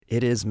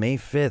It is May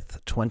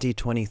 5th,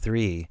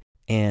 2023,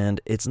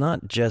 and it's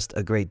not just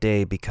a great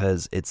day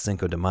because it's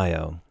Cinco de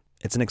Mayo.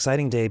 It's an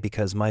exciting day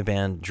because my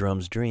band,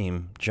 Jeromes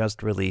Dream,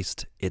 just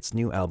released its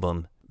new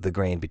album, The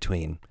Gray in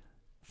Between.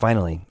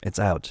 Finally, it's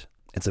out.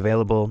 It's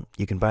available,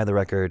 you can buy the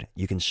record,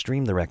 you can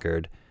stream the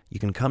record, you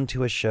can come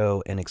to a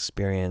show and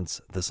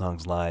experience the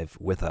songs live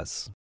with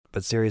us.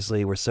 But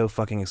seriously, we're so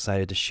fucking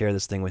excited to share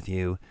this thing with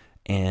you,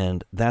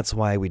 and that's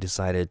why we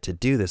decided to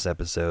do this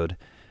episode,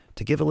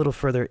 to give a little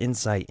further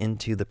insight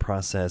into the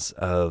process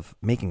of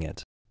making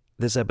it.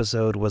 This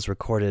episode was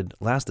recorded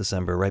last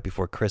December, right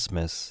before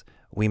Christmas.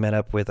 We met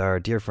up with our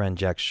dear friend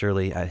Jack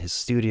Shirley at his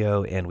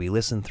studio, and we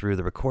listened through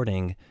the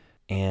recording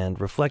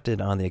and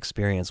reflected on the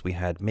experience we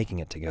had making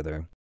it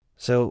together.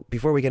 So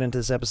before we get into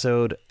this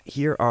episode,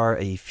 here are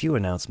a few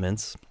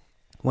announcements.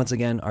 Once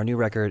again, our new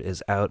record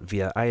is out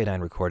via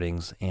Iodine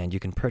Recordings, and you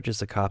can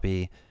purchase a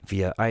copy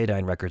via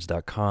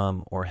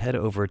iodinerecords.com or head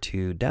over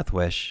to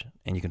Deathwish,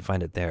 and you can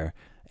find it there.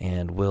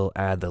 And we'll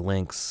add the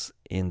links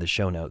in the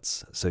show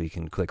notes so you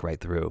can click right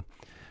through.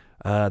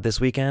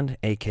 This weekend,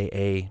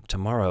 aka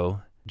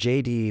tomorrow,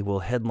 JD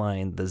will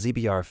headline the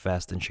ZBR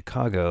Fest in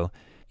Chicago,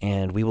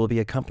 and we will be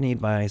accompanied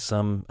by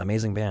some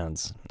amazing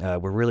bands.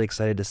 We're really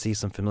excited to see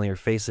some familiar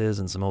faces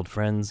and some old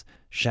friends.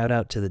 Shout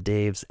out to the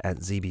Daves at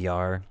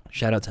ZBR.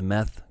 Shout out to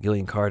Meth,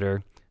 Gillian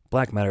Carter,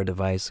 Black Matter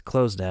Device,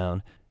 Close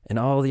Down, and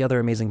all the other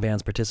amazing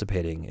bands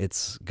participating.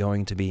 It's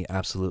going to be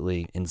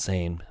absolutely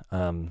insane.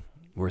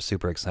 We're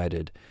super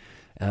excited.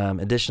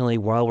 Additionally,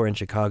 while we're in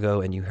Chicago,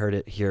 and you heard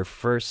it here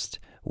first,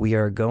 we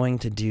are going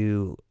to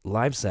do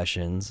live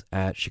sessions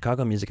at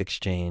Chicago Music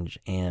Exchange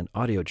and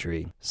Audio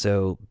Tree.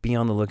 So be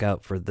on the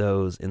lookout for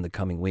those in the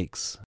coming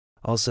weeks.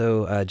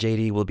 Also,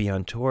 JD will be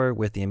on tour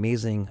with the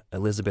amazing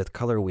Elizabeth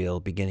Color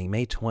Wheel beginning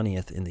May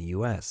 20th in the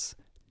US.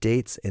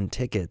 Dates and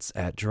tickets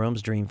at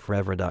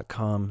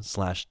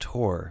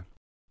jeromesdreamforever.com/tour.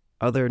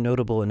 Other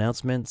notable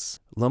announcements,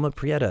 Loma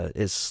Prieta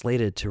is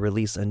slated to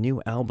release a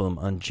new album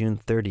on June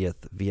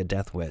 30th via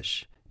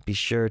Deathwish. Be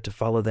sure to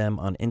follow them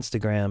on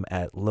Instagram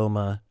at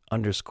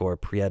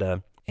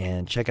Loma_Prieta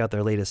and check out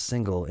their latest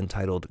single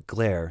entitled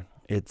Glare.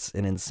 It's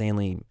an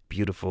insanely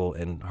beautiful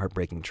and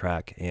heartbreaking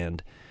track,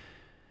 and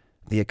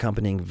the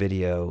accompanying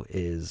video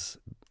is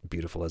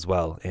beautiful as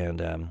well. And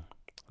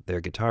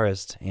their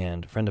guitarist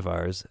and friend of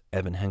ours,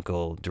 Evan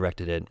Henkel,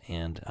 directed it,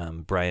 and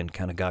Brian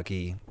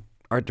Kanagaki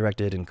art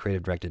directed and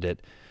creative directed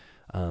it.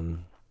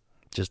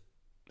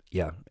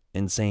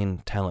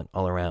 Insane talent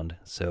all around.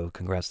 So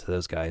congrats to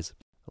those guys.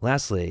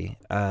 Lastly,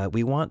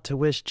 we want to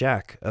wish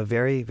Jack a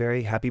very,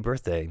 very happy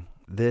birthday.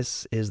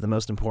 This is the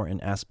most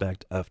important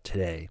aspect of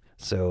today.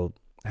 So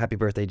happy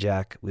birthday,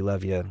 Jack. We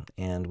love you,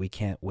 and we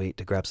can't wait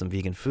to grab some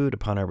vegan food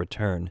upon our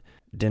return.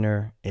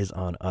 Dinner is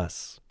on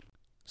us.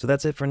 So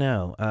that's it for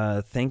now.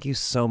 Thank you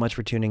so much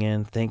for tuning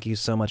in. Thank you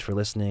so much for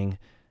listening.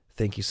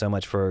 Thank you so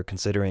much for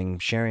considering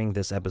sharing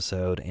this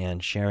episode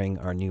and sharing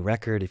our new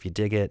record if you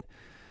dig it.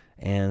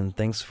 And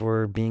thanks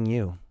for being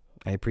you.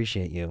 I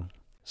appreciate you.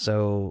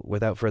 So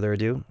without further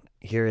ado,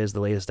 here is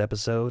the latest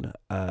episode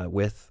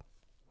with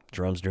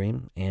Jeromes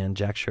Dream and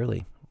Jack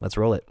Shirley. Let's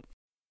roll it.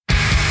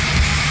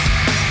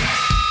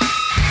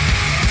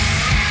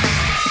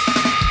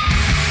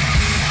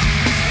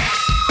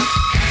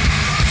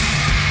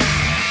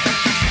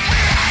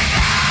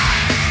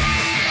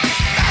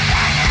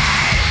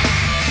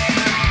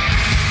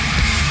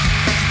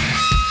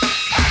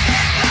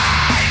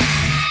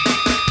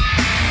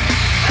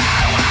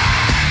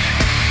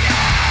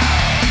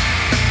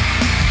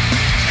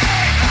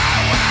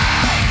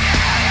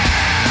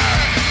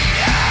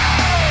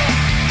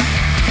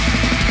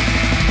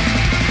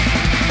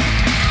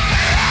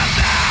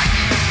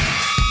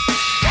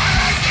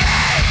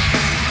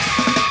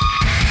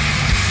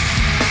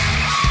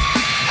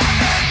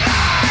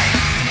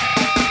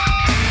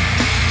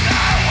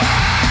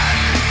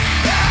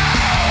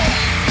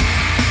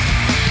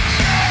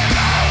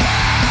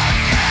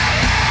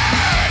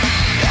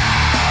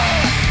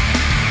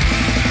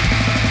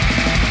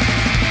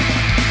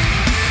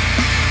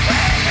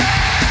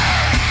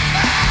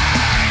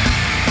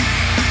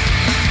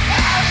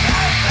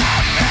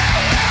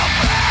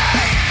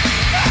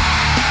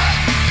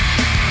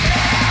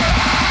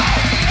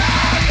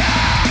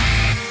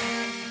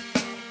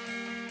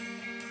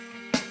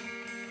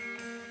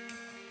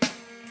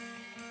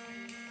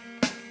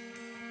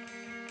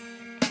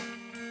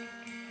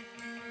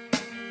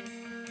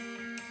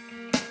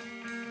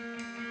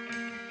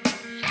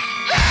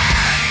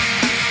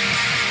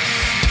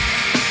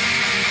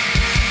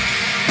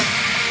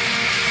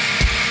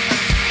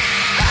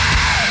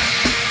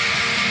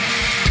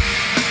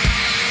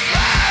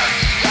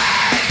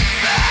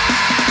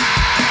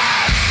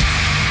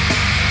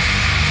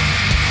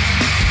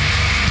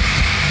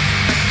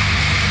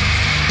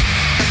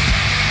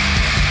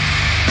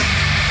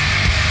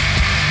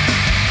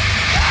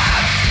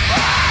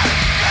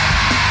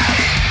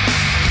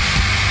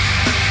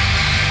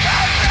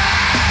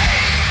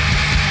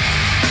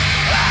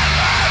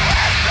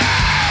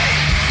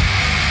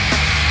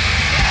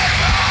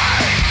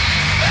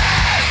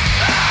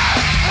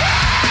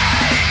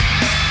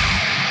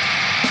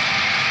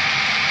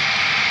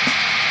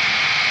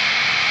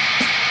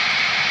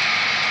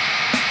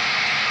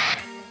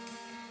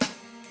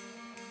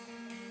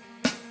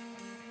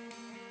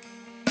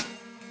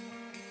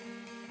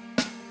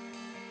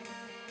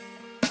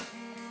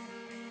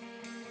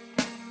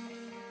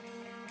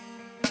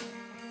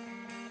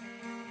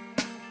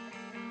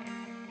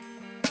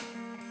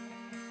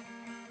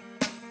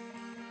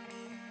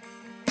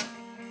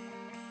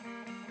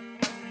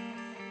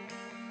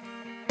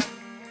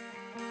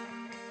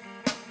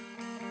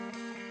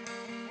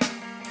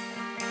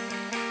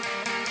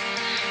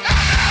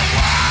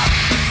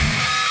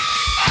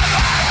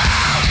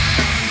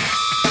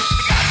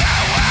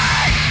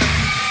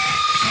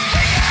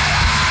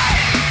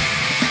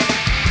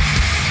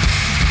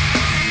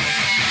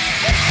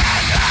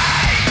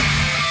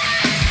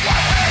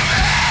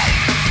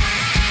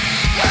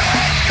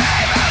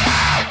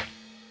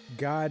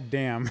 God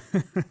damn.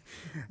 Yeah.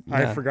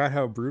 I forgot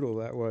how brutal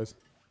that was.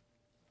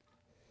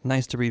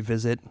 Nice to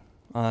revisit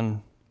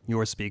on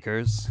your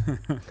speakers.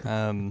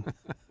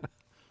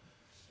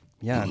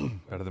 Yeah.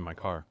 Better than my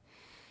car.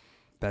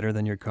 Better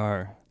than your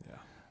car. Yeah.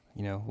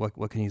 You know,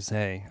 what can you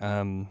say?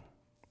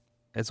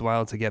 It's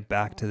wild to get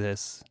back to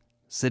this,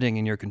 sitting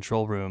in your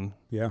control room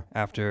Yeah.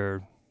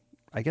 after,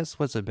 I guess,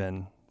 what's it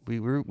been? We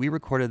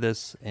recorded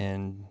this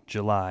in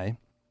July,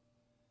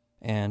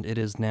 and it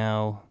is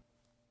now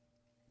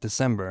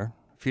December,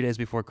 a few days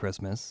before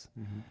Christmas.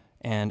 Mm-hmm.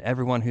 And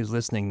everyone who's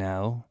listening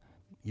now,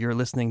 you're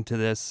listening to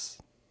this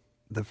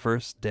the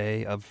first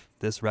day of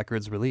this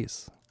record's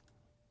release,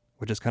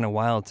 which is kind of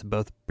wild to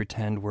both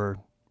pretend we're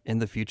in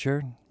the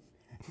future,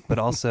 but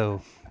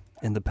also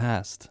in the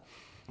past.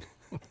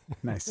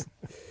 Nice.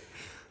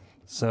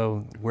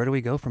 So where do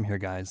we go from here,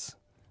 guys?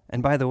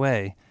 And by the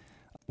way,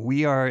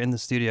 we are in the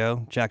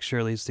studio, Jack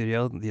Shirley's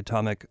studio, the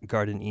Atomic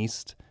Garden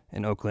East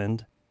in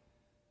Oakland.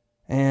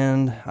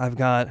 And I've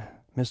got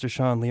Mr.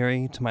 Sean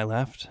Leary to my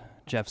left,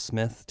 Jeff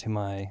Smith to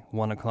my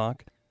 1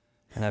 o'clock,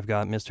 and I've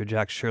got Mr.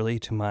 Jack Shirley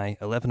to my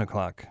 11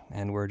 o'clock.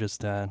 And we're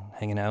just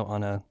hanging out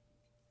on a,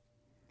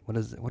 what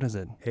is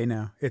it? Hey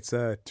now, it's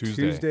a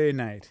Tuesday. Tuesday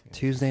night.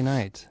 Tuesday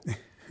night.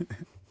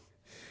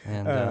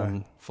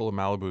 And Full of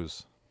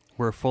Malibus.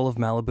 we're full of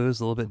Malibus,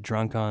 a little bit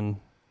drunk on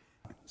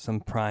some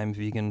prime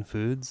vegan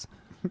foods.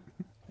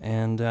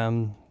 And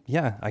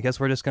yeah, I guess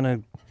we're just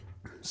going to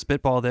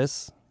spitball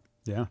this,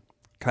 Yeah.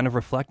 kind of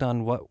reflect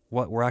on what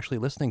we're actually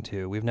listening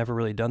to. We've never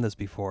really done this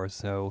before,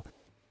 so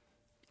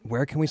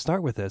where can we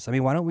start with this? I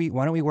mean, why don't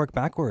we work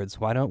backwards?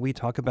 Why don't we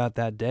talk about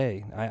that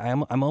day?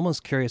 I'm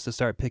almost curious to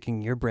start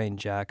picking your brain,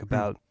 Jack,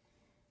 about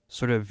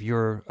sort of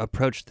your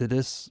approach to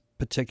this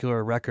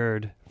particular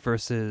record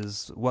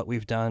versus what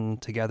we've done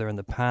together in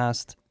the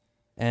past,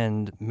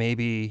 and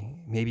maybe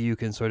you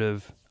can sort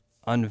of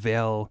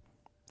unveil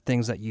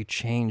things that you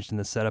changed in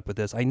the setup with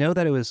this. I know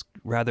that it was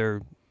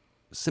rather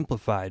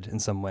simplified in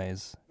some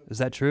ways. Is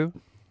that true?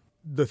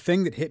 The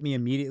thing that hit me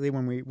immediately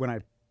when I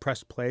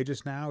pressed play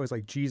just now is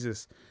like,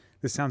 Jesus,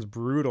 this sounds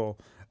brutal.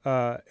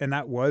 And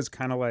that was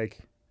kind of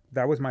like,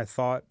 that was my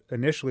thought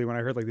initially when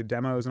I heard like the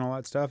demos and all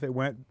that stuff. It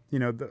went,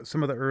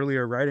 some of the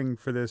earlier writing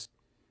for this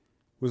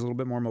was a little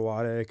bit more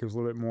melodic. It was a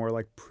little bit more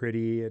like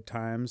pretty at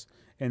times.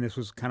 And this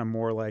was kind of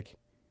more like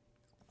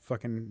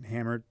fucking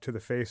hammered to the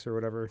face or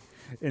whatever.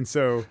 And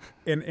so,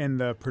 and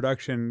the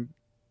production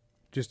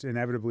just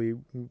inevitably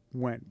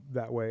went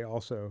that way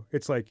also.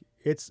 It's like,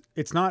 it's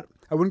not,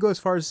 I wouldn't go as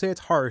far as to say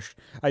it's harsh.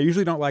 I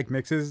usually don't like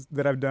mixes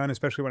that I've done,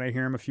 especially when I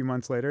hear them a few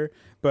months later,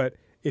 but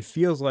it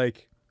feels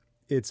like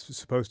it's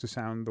supposed to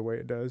sound the way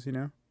it does,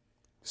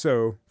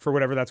 So for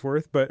whatever that's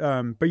worth. But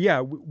yeah,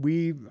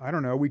 I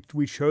don't know,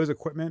 we chose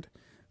equipment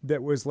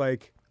that was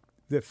like,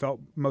 that felt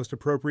most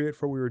appropriate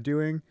for what we were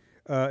doing.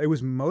 It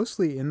was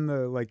mostly in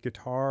the like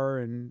guitar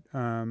and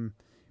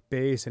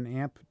bass and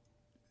amp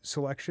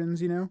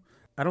selections,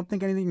 I don't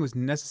think anything was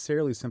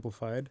necessarily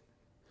simplified.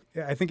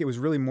 I think it was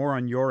really more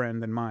on your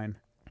end than mine.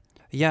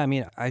 Yeah, I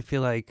mean, I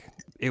feel like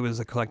it was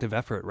a collective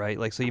effort, right?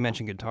 Like, so you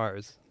mentioned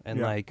guitars, and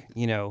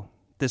Yeah.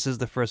 This is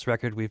the first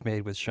record we've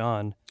made with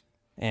Sean,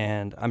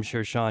 and I'm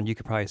sure, Sean, you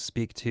could probably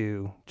speak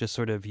to just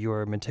sort of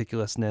your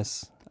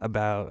meticulousness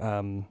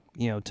about,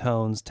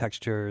 tones,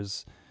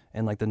 textures,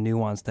 and like the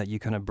nuance that you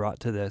kind of brought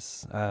to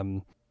this.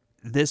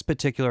 This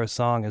particular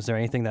song, is there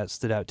anything that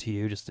stood out to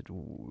you just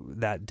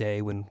that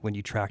day when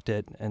you tracked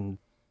it? And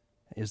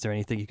is there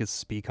anything you could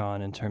speak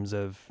on in terms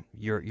of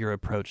your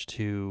approach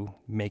to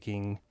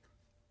making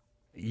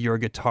your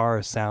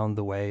guitar sound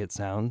the way it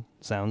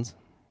sounds?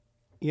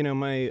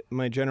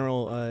 My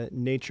general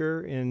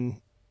nature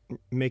in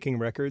making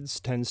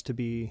records tends to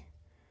be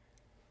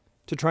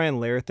to try and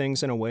layer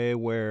things in a way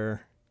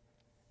where,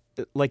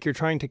 like, you're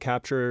trying to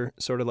capture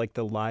sort of like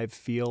the live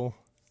feel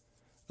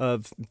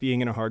of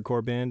being in a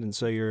hardcore band, and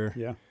so you're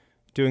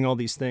doing all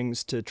these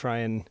things to try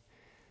and,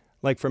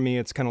 like, for me,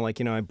 it's kind of like,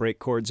 I break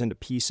chords into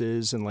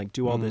pieces and like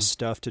do all this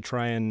stuff to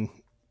try and,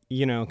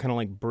 kind of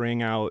like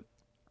bring out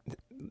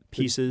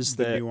pieces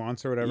the that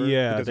nuance or whatever.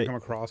 Yeah, it doesn't come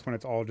across when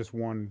it's all just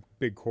one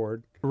big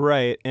chord.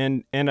 Right,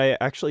 and I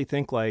actually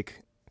think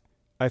like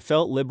I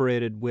felt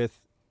liberated with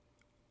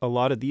a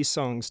lot of these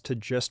songs to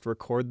just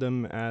record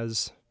them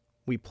as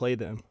we play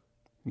them.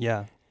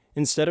 Yeah.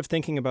 Instead of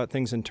thinking about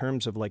things in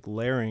terms of like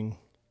layering.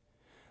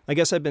 I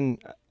guess I've been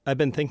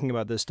thinking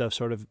about this stuff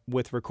sort of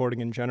with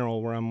recording in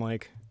general, where I'm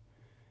like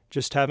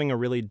just having a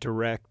really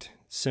direct,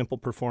 simple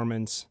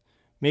performance,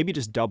 maybe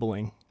just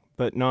doubling,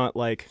 but not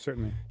like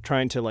Certainly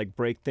trying to like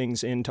break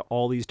things into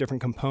all these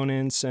different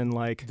components and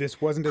like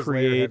this wasn't as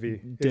layer create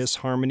heavy.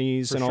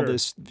 disharmonies and all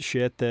this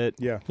shit that,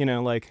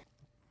 like,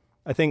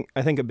 I think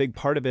a big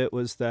part of it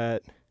was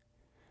that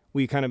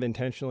we kind of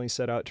intentionally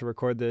set out to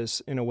record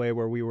this in a way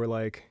where we were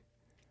like,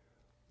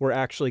 we're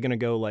actually going to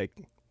go like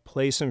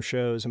play some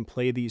shows and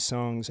play these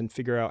songs and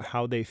figure out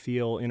how they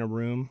feel in a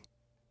room.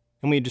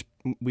 And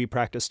we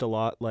practiced a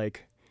lot,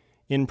 like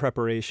in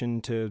preparation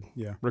to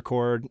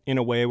record in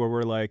a way where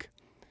we're like,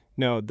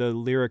 no, the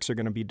lyrics are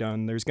going to be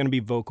done. There's going to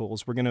be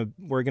vocals. We're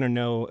gonna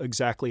know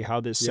exactly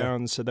how this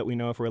sounds so that we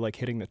know if we're like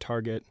hitting the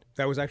target.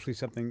 That was actually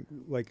something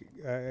like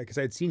because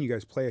I had seen you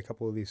guys play a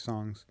couple of these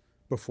songs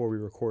before we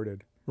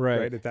recorded,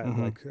 right at that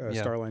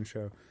Starline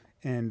show,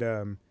 and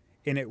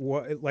it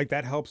was like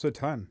that helps a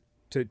ton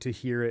to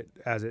hear it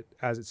as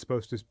it's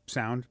supposed to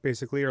sound,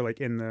 basically, or like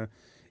in the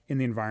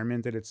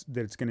environment that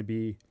it's going to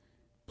be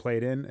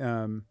played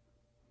in.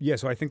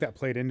 So I think that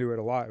played into it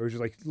a lot. It was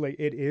just like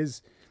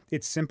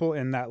it's simple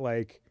in that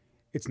like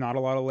it's not a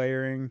lot of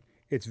layering.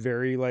 It's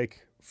very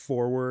like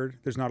forward.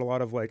 There's not a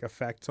lot of like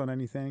effects on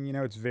anything. You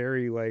know, it's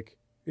very like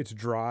it's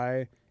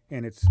dry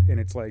and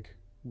it's like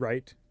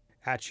right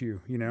at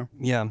you. You know.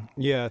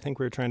 Yeah. I think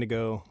we were trying to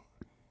go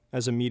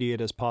as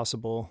immediate as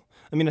possible.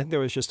 I mean, I think there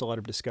was just a lot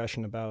of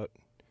discussion about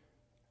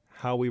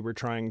how we were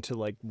trying to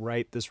like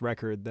write this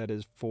record that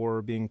is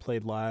for being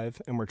played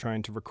live, and we're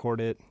trying to record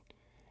it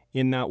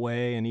in that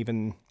way. And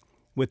even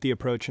with the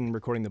approach and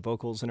recording the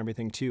vocals and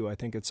everything too, I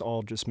think it's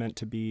all just meant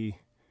to be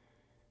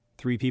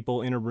 3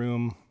 people in a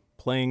room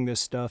playing this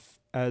stuff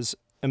as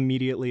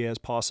immediately as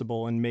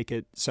possible and make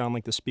it sound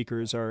like the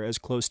speakers are as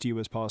close to you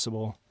as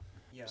possible.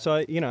 Yeah.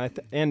 So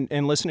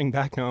and listening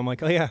back now, I'm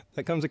like, oh yeah,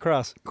 that comes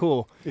across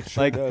cool. It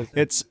sure like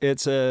does.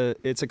 It's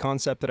a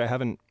concept that I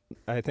haven't.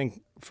 I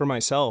think for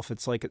myself,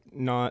 it's like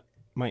not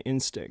my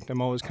instinct.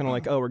 I'm always kind of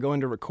like, oh, we're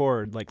going to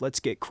record, like let's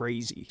get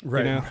crazy,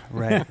 right? You know?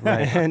 Right.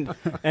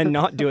 and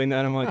not doing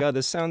that, I'm like, oh,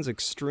 this sounds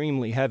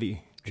extremely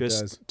heavy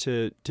just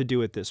to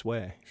do it this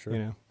way. Sure. You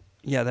know?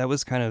 Yeah, that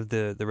was kind of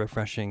the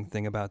refreshing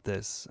thing about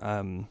this,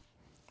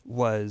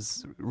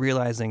 was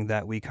realizing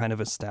that we kind of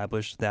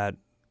established that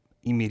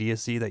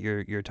immediacy that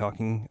you're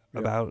talking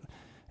about,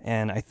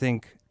 and I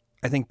think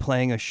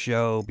playing a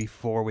show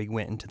before we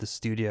went into the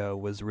studio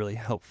was really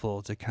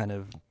helpful to kind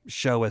of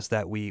show us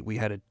that we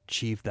had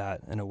achieved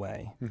that in a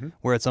way,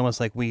 where it's almost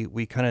like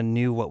we kind of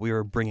knew what we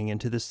were bringing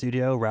into the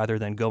studio rather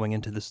than going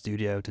into the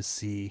studio to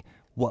see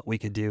what we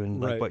could do and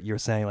like what you're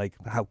saying, like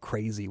how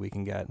crazy we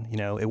can get. You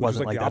know, it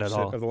wasn't like that at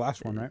all. Of the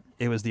last one, right?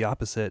 It was the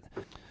opposite.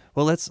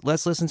 Well, let's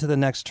listen to the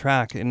next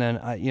track, and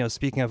then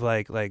speaking of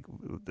like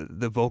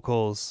the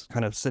vocals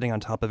kind of sitting on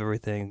top of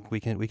everything, we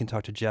can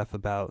talk to Jeff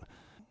about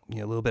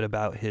a little bit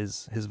about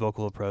his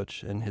vocal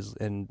approach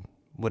and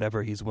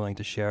whatever he's willing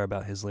to share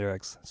about his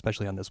lyrics,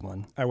 especially on this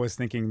one. I was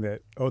thinking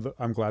that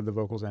I'm glad the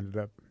vocals ended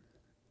up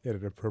at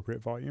an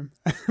appropriate volume.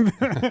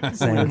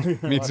 Same.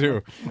 Me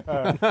too.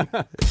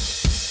 Yeah.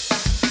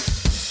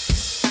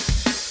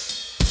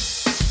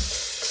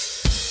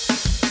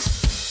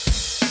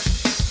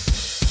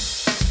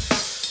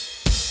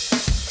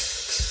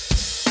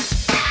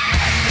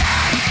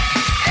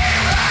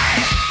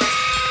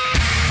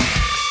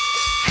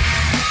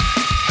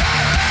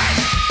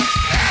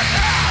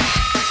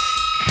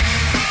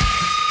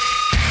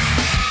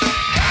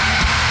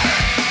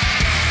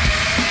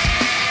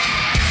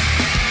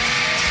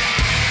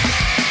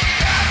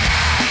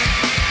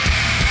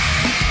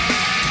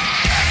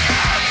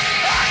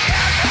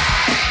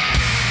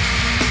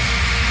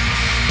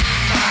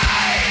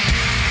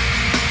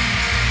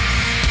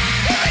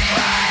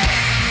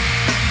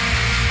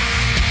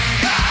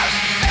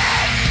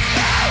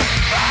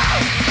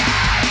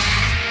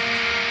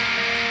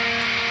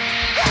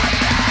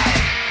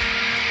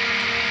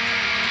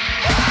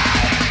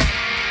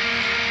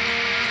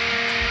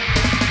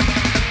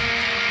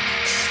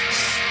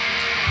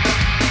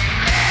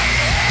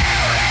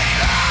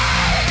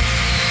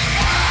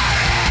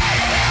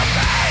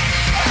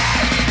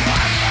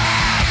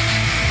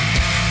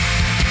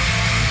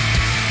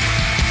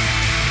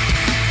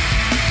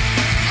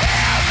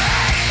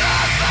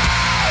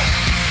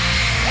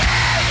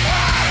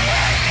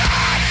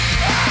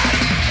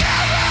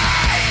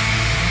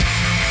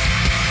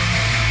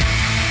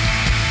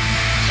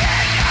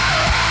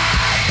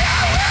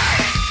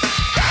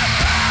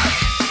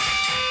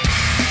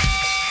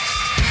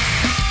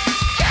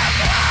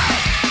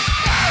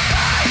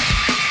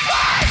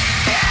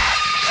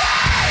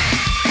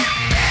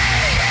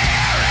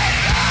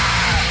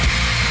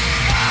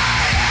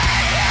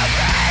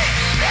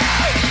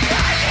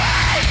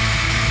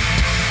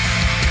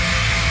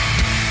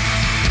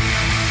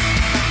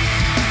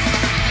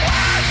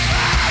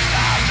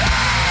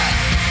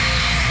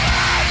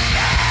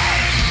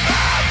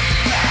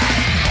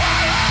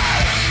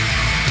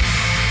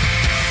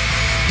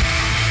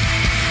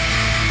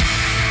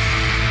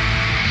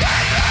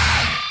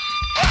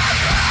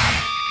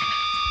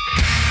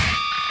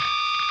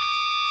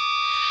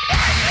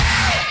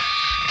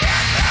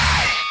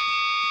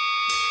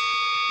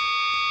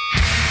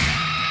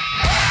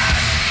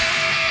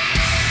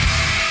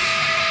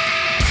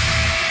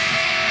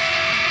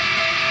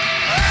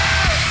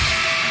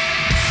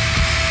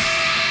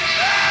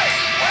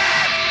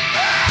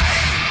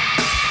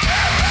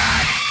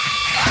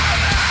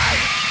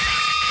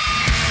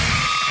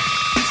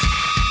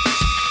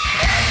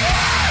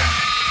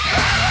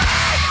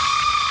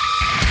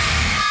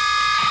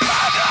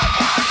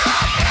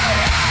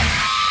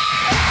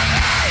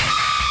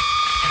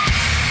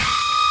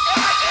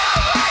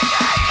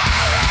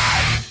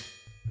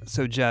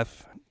 So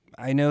Jeff,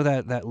 I know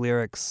that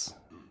lyrics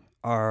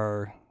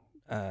are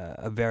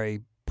a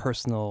very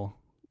personal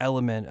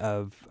element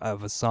of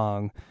a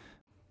song.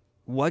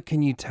 What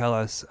can you tell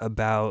us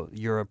about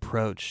your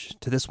approach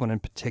to this one in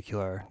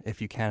particular,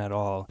 if you can at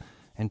all,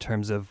 in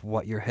terms of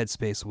what your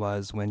headspace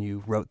was when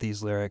you wrote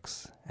these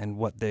lyrics and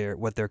what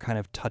they're kind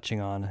of touching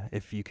on,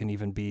 if you can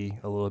even be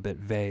a little bit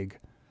vague?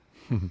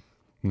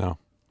 No.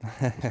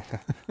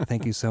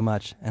 Thank you so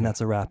much, and that's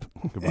a wrap.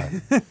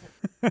 Goodbye.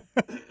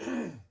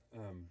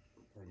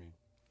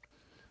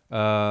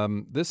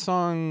 This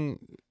song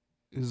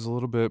is a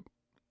little bit,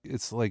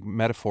 it's like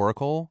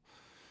metaphorical,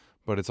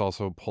 but it's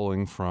also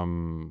pulling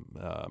from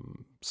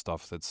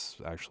stuff that's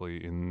actually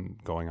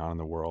going on in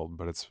the world.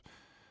 But it's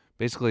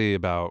basically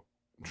about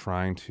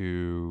trying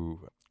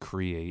to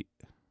create,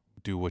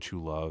 do what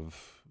you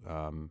love,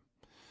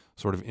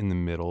 sort of in the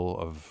middle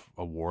of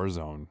a war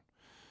zone.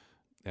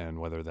 And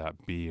whether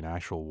that be an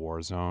actual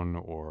war zone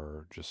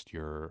or just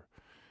your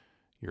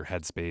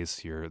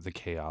headspace, the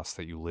chaos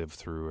that you live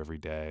through every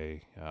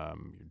day, your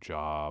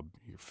job,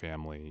 your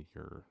family,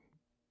 your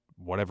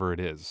whatever it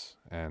is,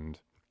 and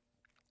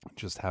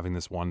just having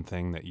this one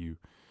thing that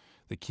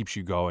keeps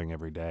you going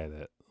every day,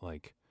 that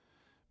like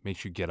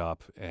makes you get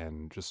up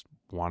and just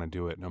want to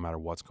do it no matter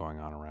what's going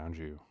on around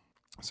you.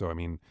 So I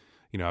mean,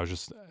 I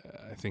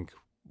think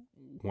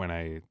when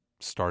I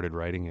started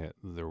writing it,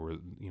 there were,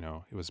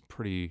 it was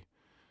pretty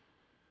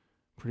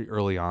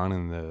early on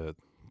in the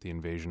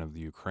invasion of the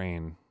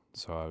Ukraine.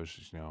 So I was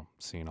just,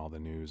 seeing all the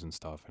news and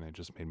stuff, and it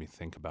just made me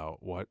think about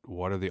what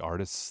are the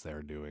artists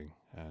there doing,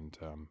 and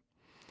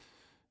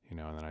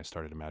and then I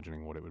started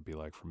imagining what it would be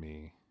like for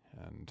me,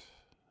 and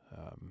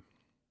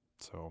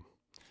so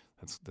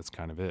that's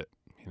kind of it,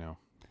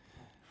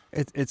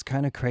 It's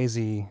kind of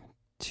crazy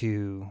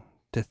to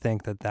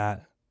think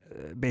that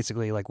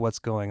basically like what's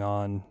going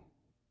on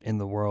in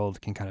the world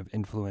can kind of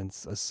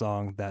influence a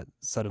song that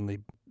suddenly.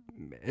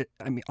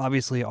 I mean,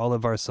 obviously, all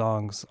of our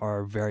songs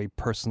are very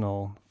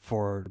personal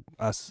for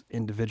us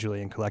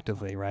individually and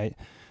collectively, right?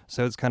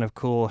 So it's kind of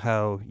cool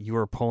how you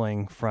are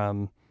pulling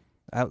from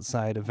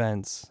outside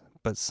events,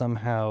 but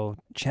somehow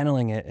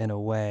channeling it in a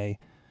way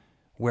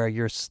where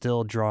you're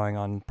still drawing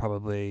on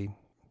probably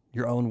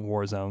your own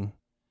war zone,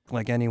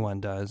 like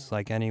anyone does,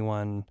 like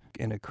anyone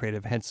in a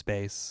creative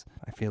headspace.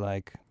 I feel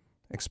like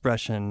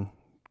expression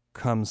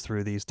comes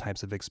through these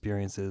types of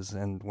experiences,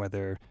 and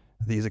whether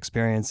these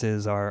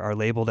experiences are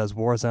labeled as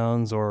war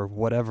zones or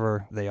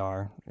whatever they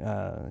are.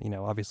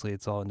 Obviously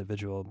it's all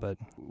individual, but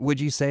would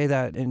you say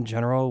that in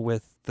general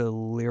with the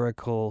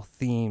lyrical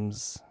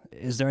themes,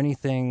 is there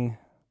anything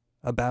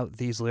about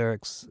these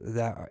lyrics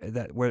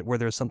that where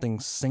there's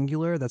something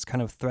singular that's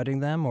kind of threading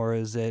them, or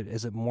is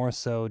it more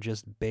so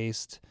just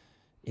based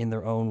in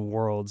their own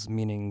worlds,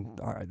 meaning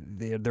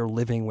they're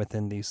living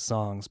within these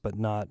songs, but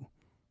not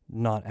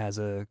as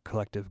a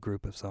collective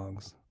group of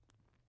songs?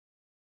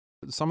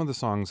 Some of the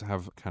songs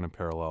have kind of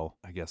parallel,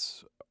 I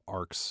guess,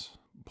 arcs,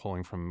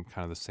 pulling from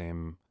kind of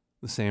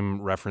the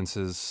same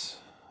references.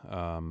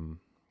 But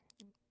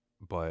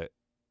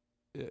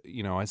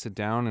I sit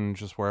down and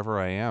just wherever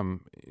I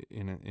am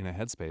in a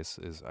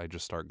headspace is I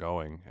just start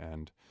going,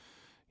 and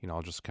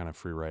I'll just kind of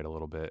free write a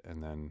little bit,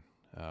 and then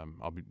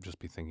I'll just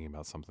be thinking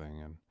about something,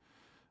 and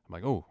I'm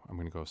like, oh, I'm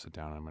gonna go sit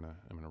down. I'm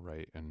gonna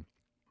write. And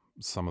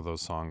some of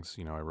those songs,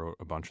 I wrote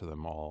a bunch of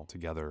them all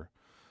together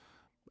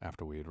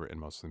after we had written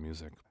most of the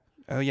music.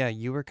 Oh yeah,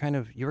 you were kind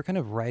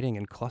of writing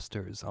in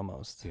clusters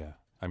almost. Yeah.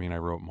 I mean, I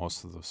wrote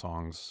most of the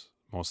songs,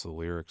 most of the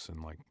lyrics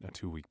in like a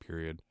 2-week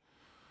period,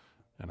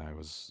 and I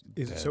was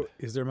dead. So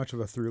is there much of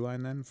a through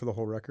line then for the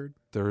whole record?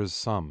 There is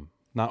some,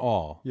 not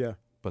all. Yeah.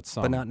 But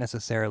some. But not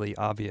necessarily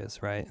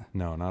obvious, right?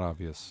 No, not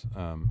obvious.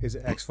 Is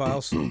it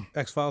X-Files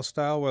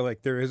style, where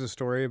like there is a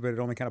story, but it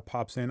only kind of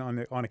pops in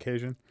on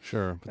occasion?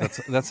 Sure, but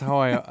that's how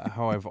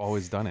I've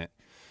always done it.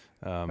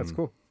 That's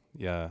cool.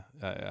 Yeah,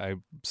 I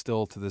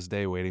still to this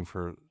day waiting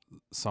for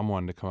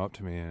someone to come up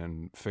to me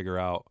and figure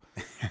out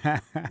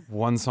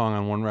one song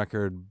on one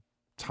record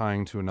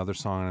tying to another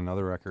song on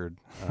another record.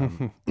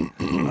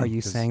 Are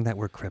you saying that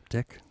we're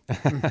cryptic?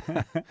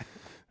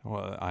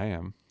 Well, I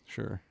am,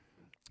 sure.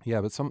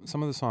 Yeah, but some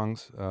of the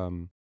songs,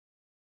 the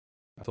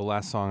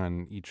last song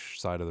on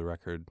each side of the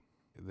record,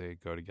 they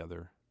go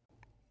together.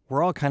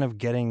 We're all kind of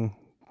getting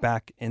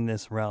back in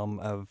this realm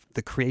of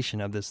the creation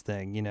of this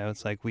thing.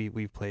 It's like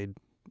we've played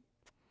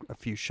a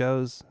few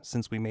shows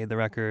since we made the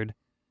record.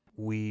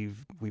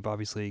 We've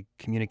obviously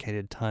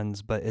communicated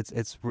tons, but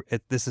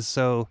this is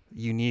so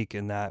unique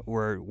in that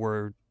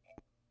we're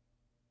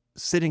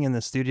sitting in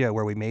the studio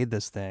where we made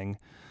this thing.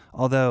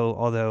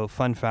 Although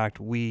fun fact,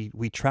 we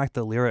tracked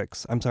the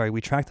lyrics. I'm sorry,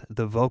 we tracked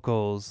the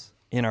vocals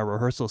in our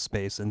rehearsal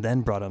space and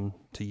then brought them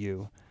to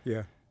you.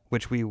 Yeah.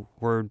 Which we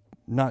were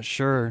not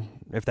sure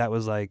if that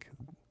was like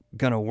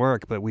gonna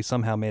work, but we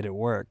somehow made it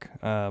work.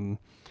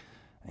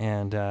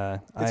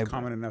 It's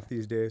common enough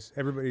these days.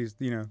 Everybody's,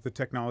 the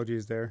technology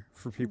is there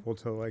for people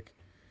to like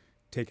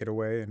take it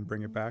away and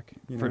bring it back.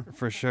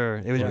 For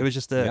sure. It was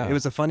just it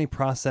was a funny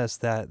process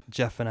that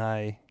Jeff and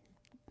I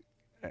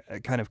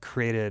kind of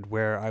created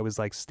where I was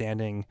like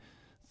standing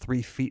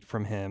 3 feet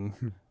from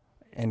him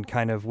and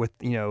kind of with,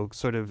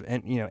 sort of,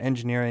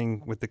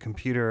 engineering with the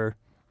computer,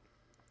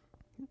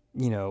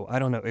 I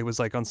don't know, it was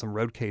like on some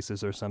road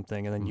cases or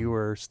something. And then you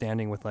were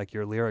standing with like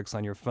your lyrics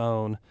on your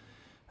phone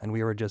and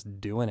we were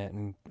just doing it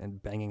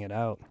and banging it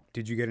out.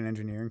 Did you get an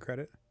engineering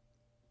credit?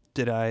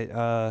 Did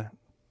I?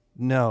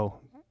 No.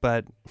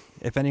 But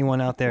if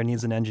anyone out there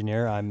needs an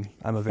engineer, I'm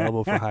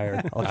available for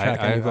hire. I'll track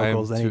any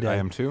vocals any day. I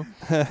am too.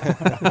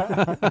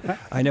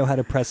 I know how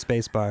to press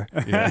spacebar.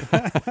 Yeah.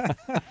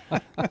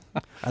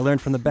 I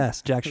learned from the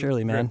best, Jack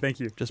Shirley, man. Great, thank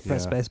you. Just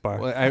press spacebar.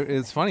 Well,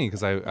 it's funny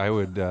because I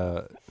would,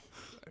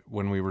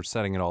 when we were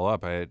setting it all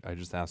up, I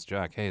just asked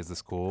Jack, hey, is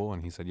this cool?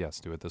 And he said, yes,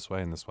 do it this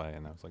way and this way.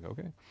 And I was like,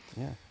 okay.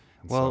 Yeah.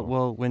 And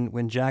Well,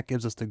 when Jack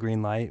gives us the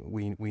green light,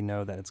 we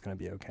know that it's going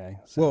to be okay.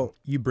 So. Well,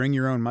 you bring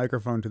your own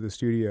microphone to the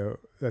studio.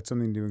 That's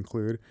something to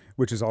include,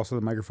 which is also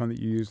the microphone that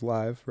you use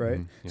live, right?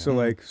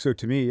 Yeah. So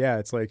to me, yeah,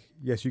 it's like,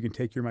 yes, you can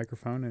take your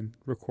microphone and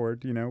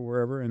record,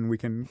 wherever, and we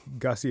can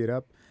gussy it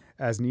up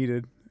as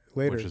needed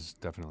later. Which is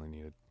definitely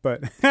needed.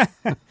 But,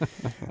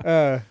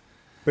 but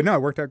no,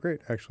 it worked out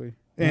great actually.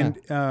 And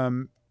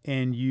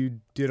and you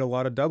did a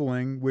lot of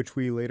doubling, which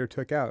we later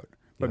took out.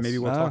 But Yes. maybe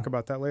we'll talk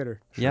about that later.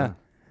 Sure. Yeah.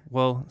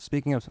 Well,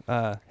 speaking of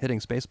hitting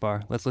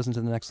spacebar, let's listen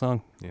to the next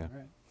song. Yeah.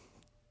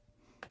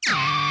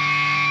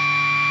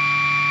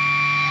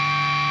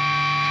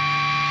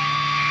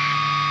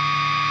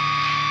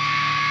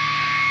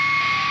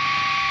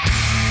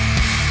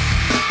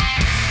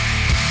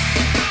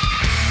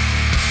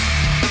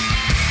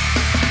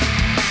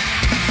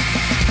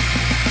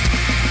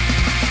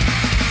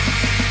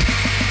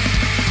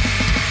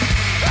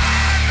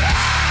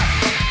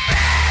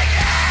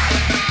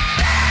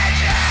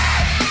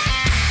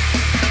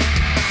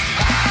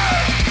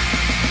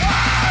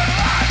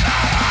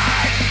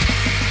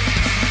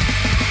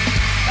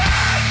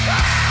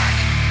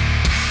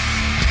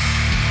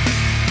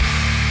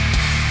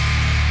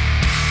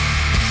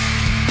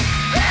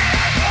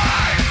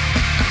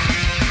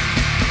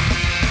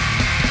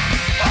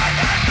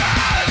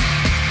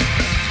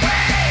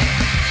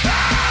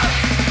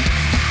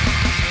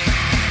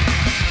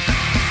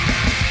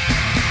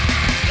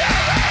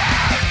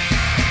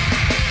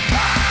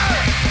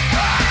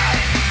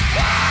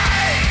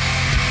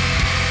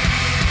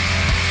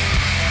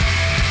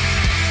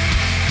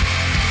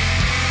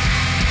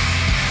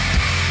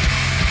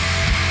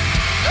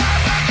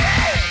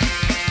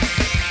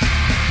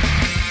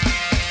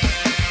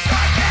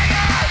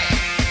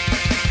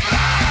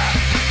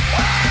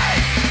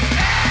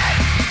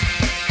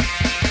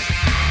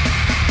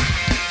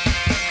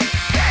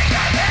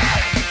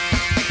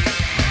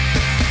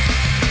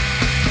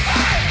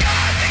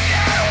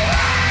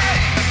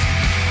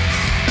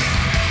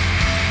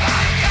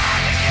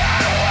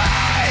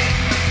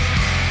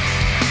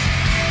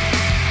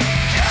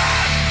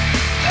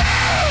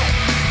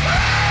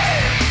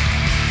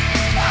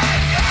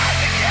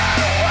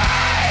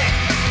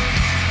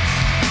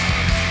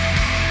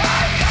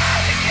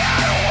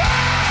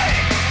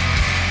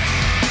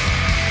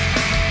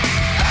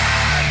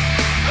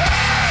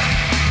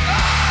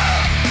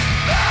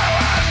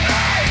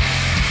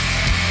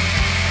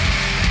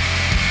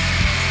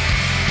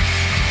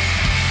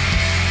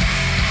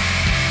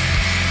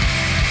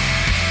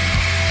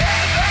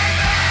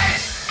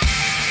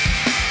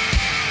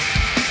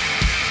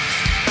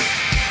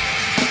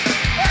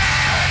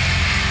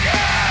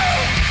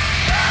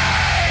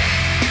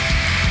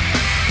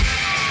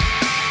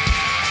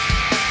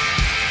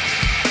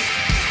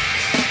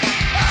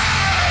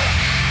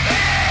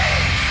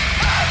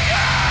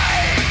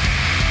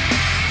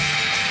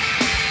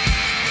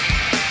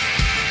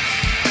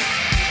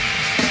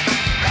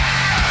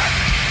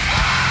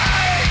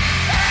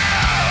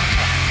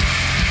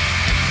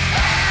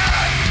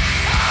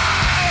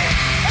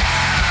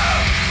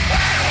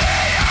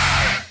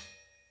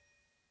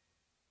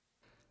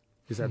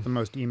 Is that the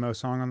most emo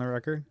song on the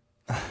record?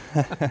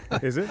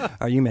 Is it?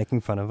 Are you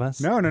making fun of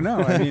us? No.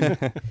 I mean,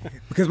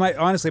 because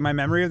honestly, my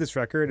memory of this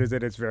record is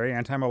that it's very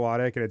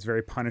anti-melodic and it's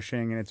very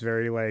punishing and it's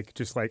very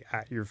just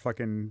at your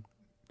fucking.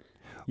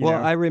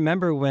 I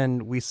remember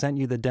when we sent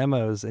you the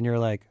demos and you're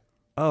like,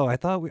 "Oh, I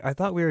thought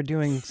we were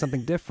doing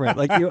something different."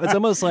 It's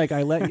almost like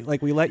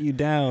we let you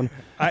down.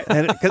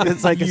 Because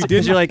it's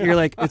like you're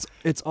like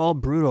it's all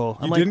brutal.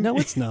 I'm like, no,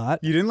 it's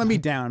not. You didn't let me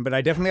down, but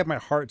I definitely have my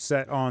heart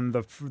set on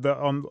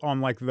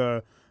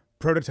the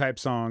prototype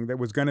song that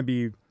was going to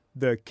be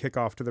the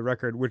kickoff to the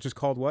record, which is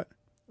called what?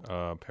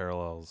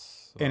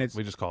 Parallels. And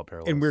we just call it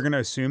Parallels. And we're going to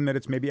assume that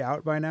it's maybe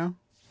out by now.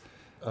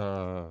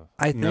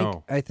 I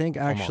think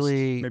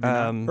actually, maybe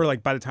not. Or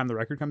by the time the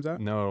record comes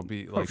out. No, it'll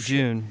be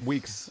June.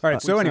 Weeks. All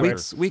right. So anyway,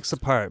 weeks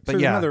apart. But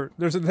there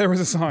was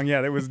a song,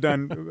 that was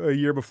done a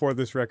year before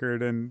this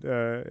record, and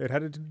it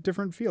had a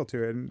different feel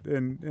to it,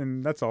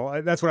 and that's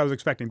all. That's what I was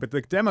expecting. But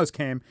the demos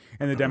came,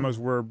 and the demos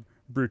were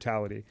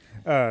brutality,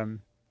 and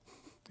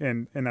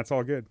that's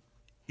all good.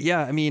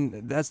 Yeah, I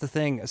mean that's the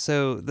thing.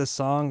 So the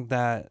song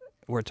that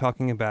we're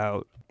talking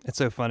about, it's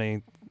so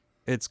funny.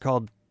 It's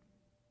called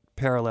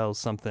parallels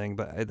something,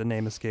 but the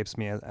name escapes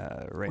me right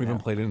We now.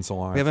 haven't played it in so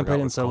long. We I haven't forgot played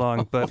what in it's so called.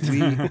 long,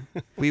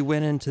 but we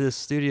went into the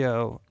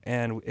studio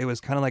and it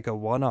was kind of like a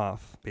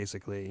one-off,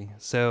 basically.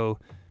 So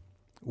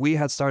we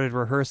had started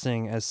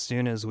rehearsing as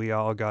soon as we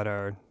all got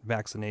our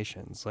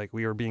vaccinations. Like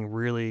we were being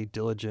really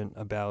diligent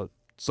about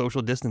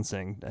social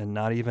distancing and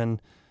not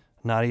even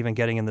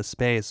getting in the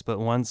space. But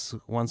once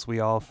we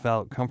all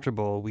felt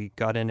comfortable, we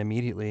got in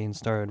immediately and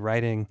started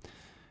writing.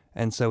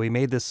 And so we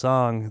made this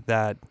song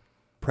that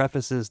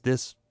prefaces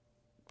this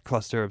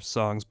cluster of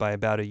songs by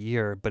about a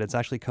year, but it's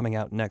actually coming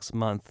out next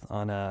month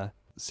on a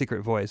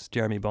Secret Voice,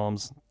 Jeremy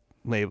Baum's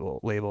label.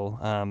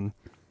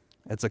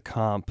 It's a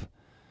comp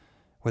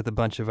with a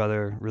bunch of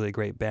other really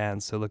great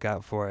bands, so look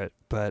out for it.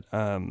 But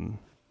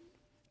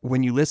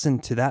when you listen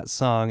to that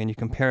song and you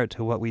compare it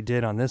to what we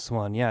did on this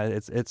one, yeah,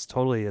 it's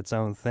totally its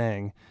own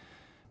thing.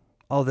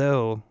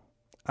 Although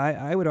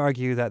I would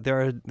argue that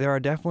there are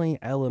definitely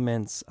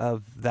elements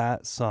of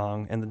that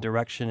song and the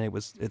direction it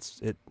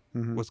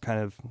was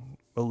kind of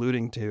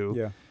alluding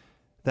to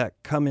that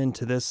come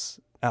into this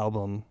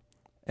album,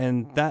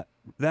 and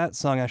that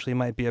song actually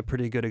might be a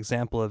pretty good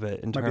example of it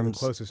in Might be the terms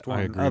closest I one.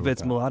 agree of with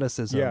its that.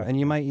 melodicism. Yeah. And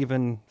you might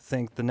even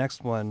think the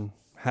next one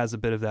has a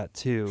bit of that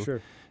too.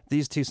 Sure.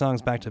 These two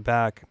songs back to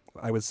back,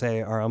 I would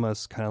say, are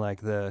almost kind of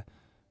like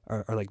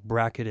are like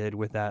bracketed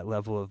with that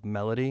level of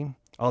melody,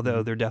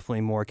 although they're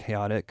definitely more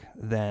chaotic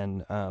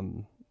than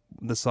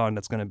the song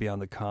that's going to be on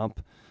the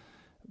comp.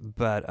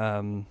 But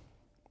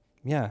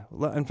yeah,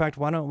 in fact,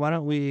 why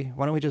don't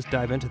we just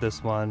dive into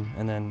this one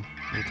and then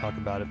we'll talk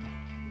about it.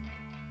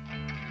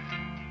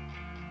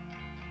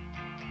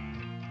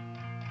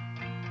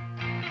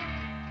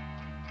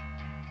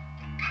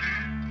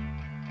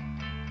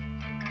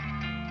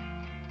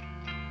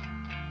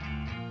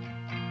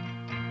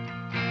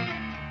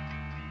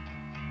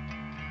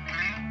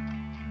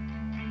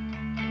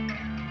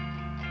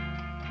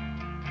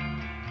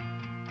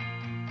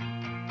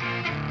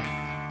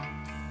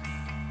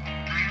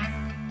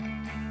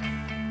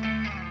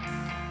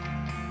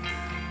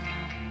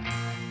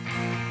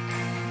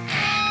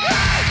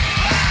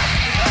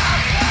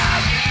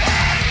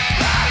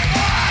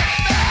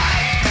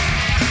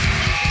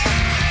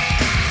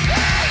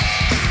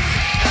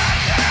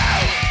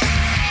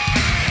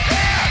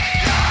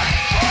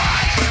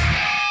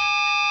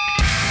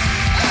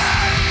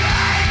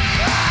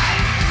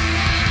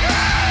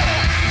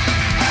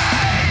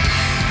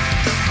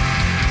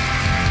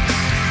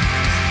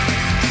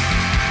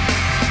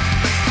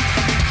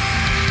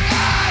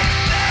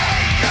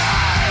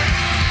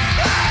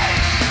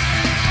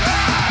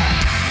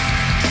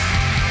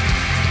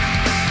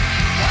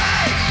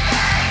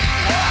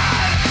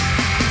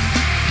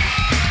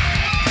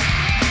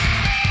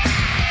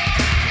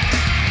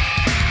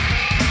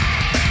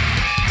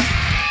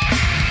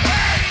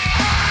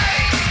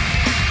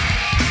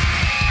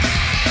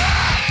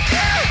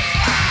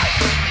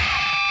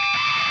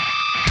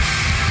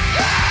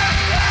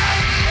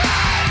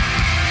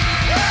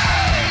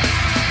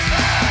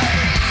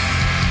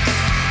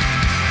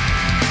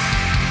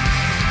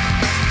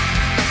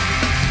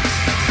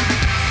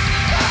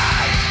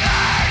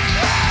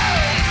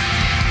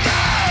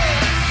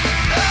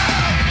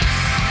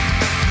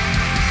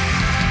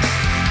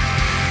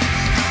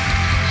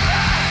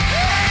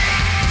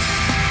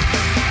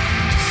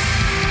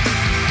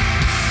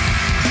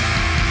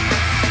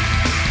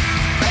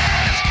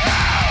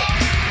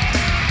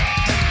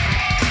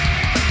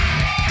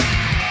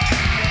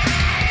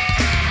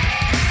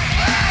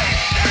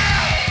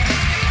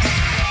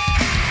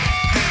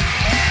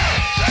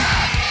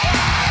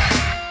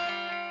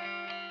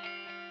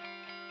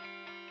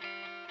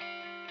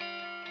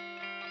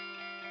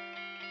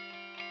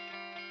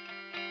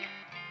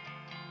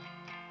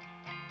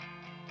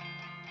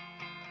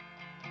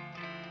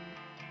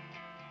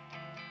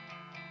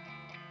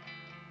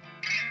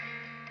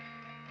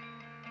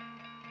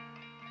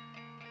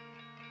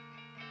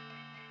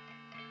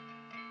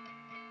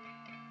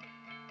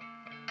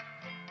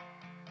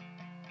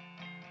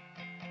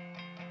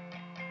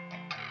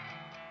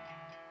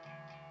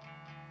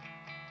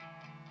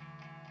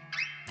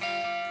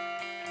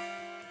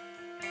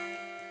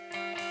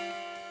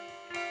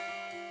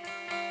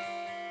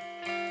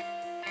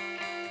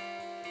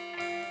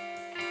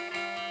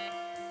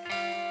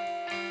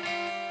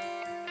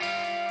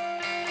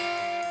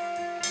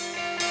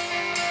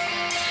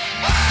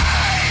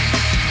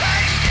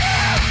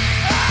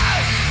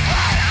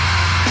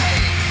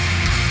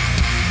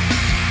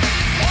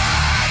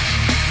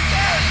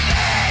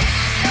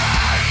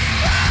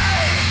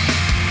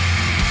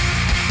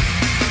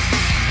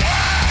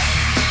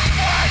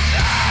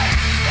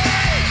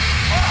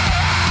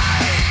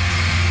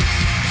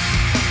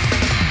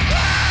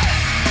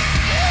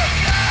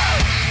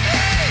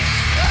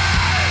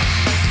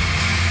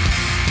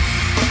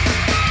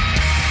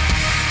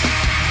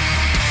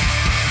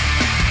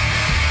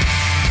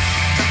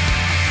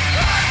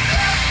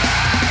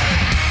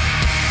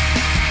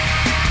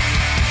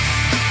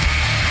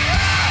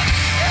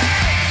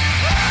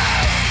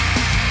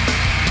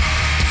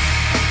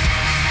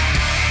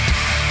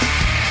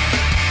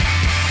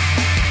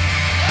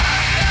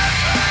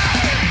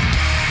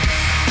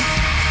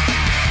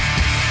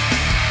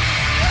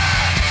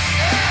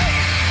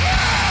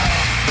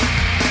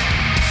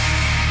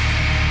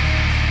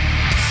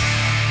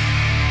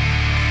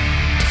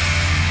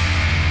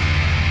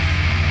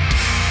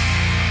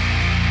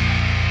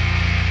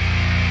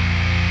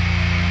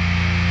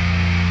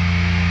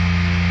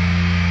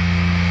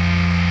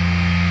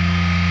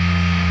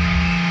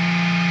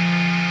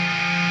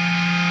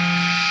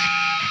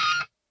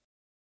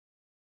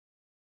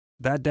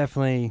 that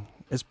definitely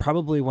is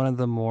probably one of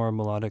the more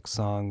melodic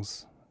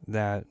songs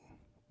that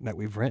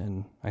we've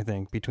written, I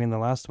think. Between the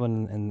last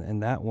one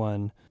and that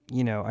one,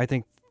 you know, I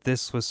think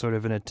this was sort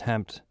of an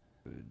attempt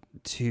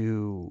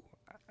to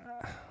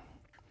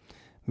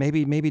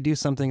maybe do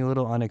something a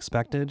little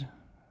unexpected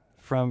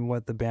from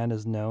what the band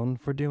is known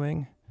for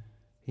doing.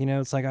 You know,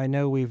 it's like, I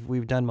know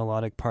we've done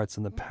melodic parts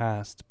in the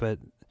past, but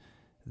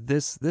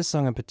this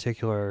song in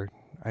particular,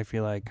 I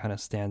feel like kind of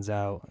stands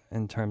out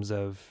in terms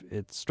of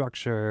its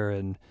structure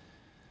and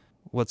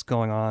what's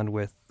going on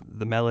with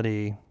the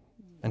melody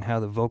and how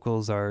the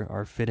vocals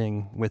are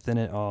fitting within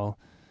it all.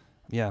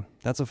 Yeah,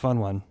 that's a fun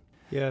one.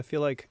 Yeah, I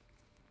feel like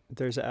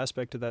there's an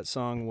aspect of that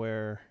song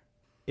where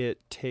it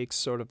takes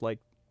sort of like,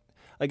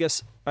 I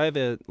guess I have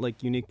a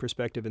like unique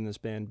perspective in this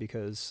band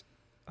because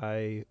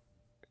I,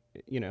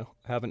 you know,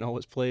 haven't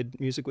always played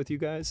music with you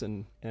guys,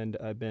 and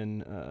I've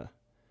been,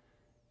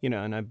 you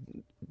know, and I've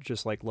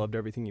just like loved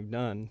everything you've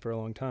done for a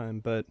long time.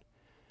 But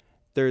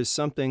there's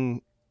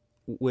something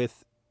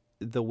with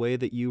the way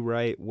that you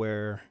write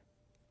where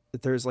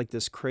there's like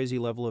this crazy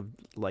level of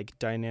like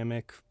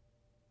dynamic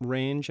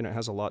range, and it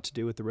has a lot to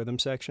do with the rhythm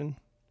section.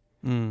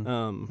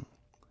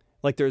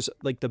 Like there's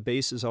like the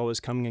bass is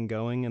always coming and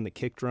going, and the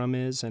kick drum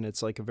is, and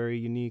it's like a very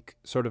unique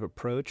sort of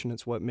approach, and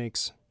it's what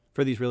makes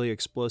for these really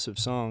explosive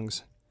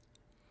songs.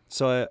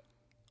 So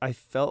I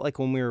felt like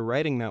when we were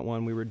writing that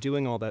one, we were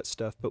doing all that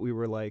stuff, but we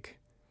were like,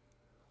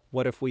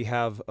 what if we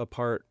have a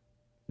part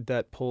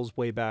that pulls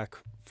way back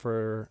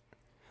for,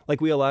 like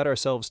we allowed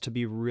ourselves to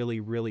be really,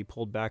 really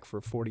pulled back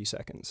for 40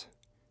 seconds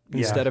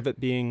instead of it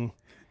being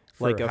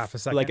For like half a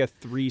second? like a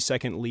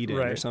 3-second lead in or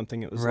Right.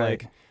 something. It was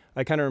Right. like,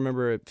 I kind of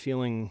remember it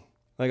feeling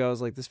like, I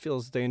was like, this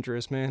feels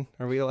dangerous, man.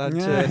 Are we allowed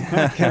Yeah.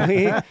 to, can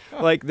we,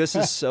 like, this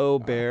is so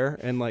bare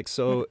and like,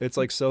 so it's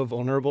like so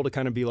vulnerable to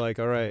kind of be like,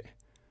 all right.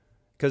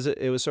 Cause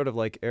it was sort of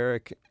like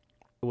Eric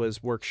was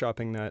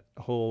workshopping that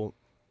whole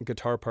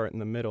guitar part in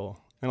the middle.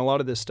 And a lot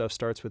of this stuff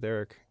starts with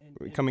Eric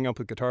coming up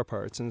with guitar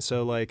parts. And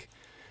so like,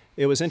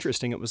 it was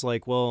interesting. It was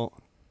like, well,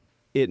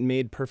 it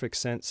made perfect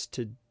sense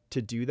to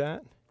do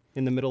that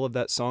in the middle of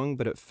that song,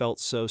 but it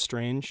felt so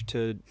strange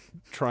to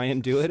try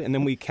and do it. And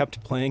then we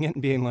kept playing it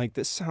and being like,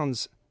 this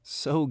sounds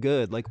so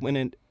good. Like when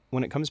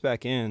it comes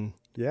back in,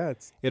 Yeah,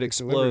 it delivers.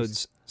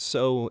 explodes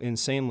so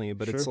insanely,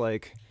 but it's Sure.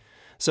 like,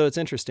 so it's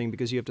interesting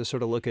because you have to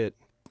sort of look at,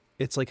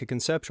 it's like a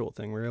conceptual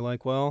thing where you're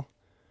like, well,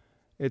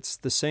 it's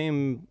the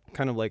same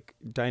kind of like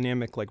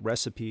dynamic, like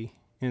recipe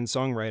in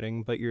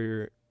songwriting, but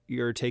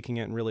you're taking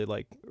it and really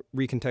like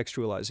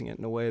recontextualizing it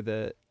in a way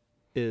that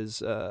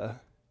is,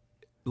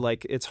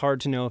 like it's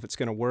hard to know if it's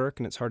going to work,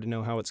 and it's hard to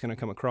know how it's going to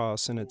come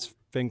across. And it's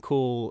been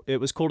cool. It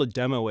was cool to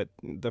demo it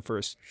the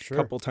first Sure.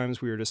 couple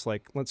times. We were just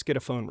like, let's get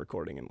a phone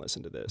recording and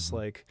listen to this.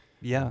 Like,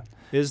 Yeah.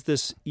 is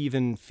this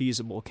even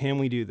feasible? Can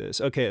we do this?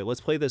 Okay,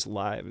 let's play this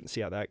live and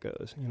see how that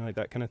goes. You know, like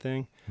that kind of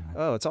thing.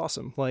 Oh, it's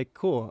awesome. Like,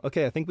 cool.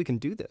 Okay, I think we can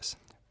do this.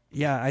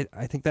 Yeah,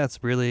 I think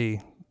that's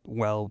really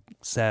well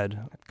said,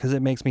 because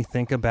it makes me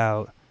think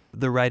about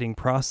the writing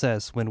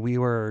process when we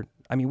were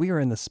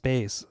in the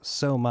space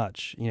so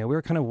much. You know, we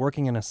were kind of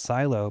working in a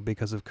silo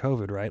because of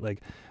COVID, right?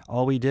 Like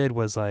all we did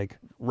was like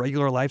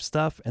regular life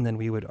stuff, and then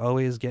we would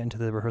always get into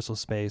the rehearsal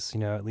space, you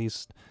know, at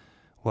least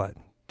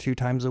 2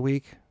 times a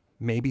week,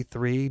 maybe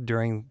 3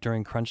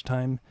 during crunch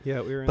time.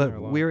 Yeah, we were in But there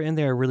a lot. we were in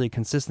there really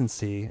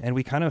consistency, and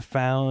we kind of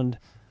found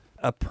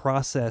a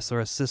process or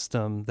a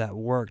system that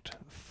worked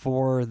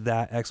for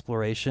that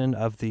exploration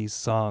of these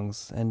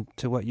songs. And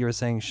to what you were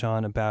saying,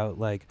 Sean, about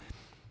like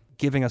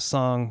giving a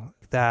song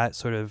that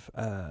sort of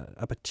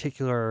a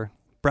particular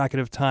bracket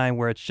of time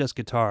where it's just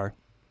guitar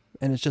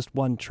and it's just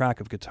one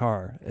track of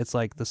guitar. It's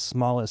like the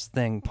smallest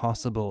thing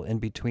possible in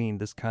between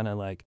this kind of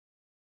like,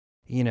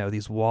 you know,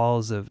 these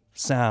walls of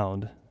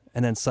sound,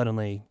 and then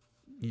suddenly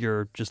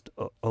you're just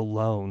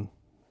alone,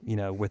 you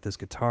know, with this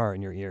guitar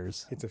in your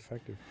ears. It's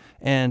effective.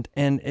 And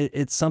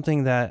it's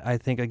something that I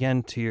think,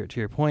 again, to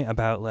your point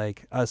about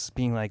like us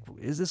being like,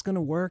 is this going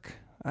to work?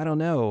 I don't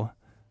know.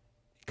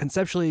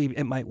 Conceptually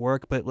it might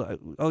work, but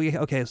oh yeah,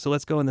 okay, so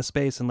let's go in the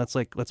space and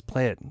let's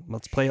play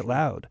it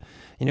loud,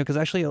 you know, because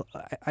actually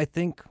I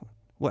think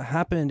what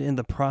happened in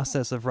the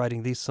process of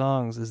writing these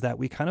songs is that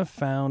we kind of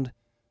found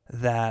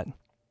that,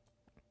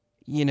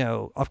 you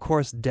know, of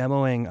course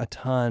demoing a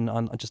ton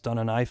on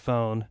an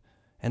iPhone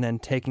and then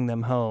taking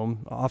them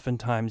home,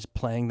 oftentimes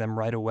playing them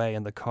right away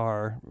in the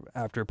car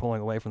after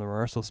pulling away from the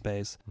rehearsal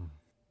space.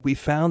 We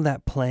found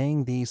that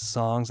playing these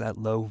songs at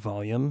low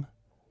volume,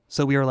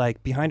 so we were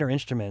like behind our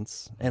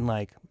instruments and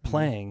like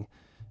playing,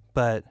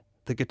 but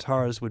the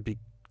guitars would be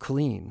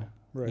clean,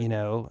 Right. you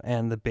know,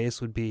 and the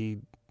bass would be,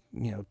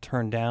 you know,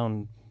 turned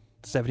down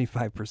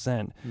 75%.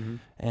 Mm-hmm.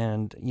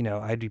 And, you know,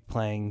 I'd be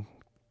playing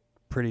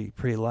pretty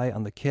light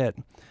on the kit.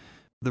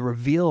 The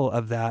reveal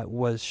of that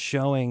was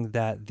showing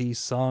that these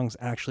songs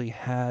actually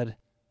had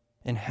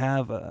and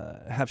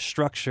have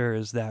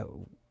structures that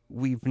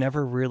we've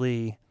never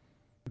really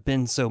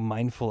been so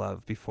mindful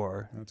of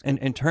before. That's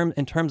in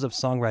terms of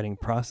songwriting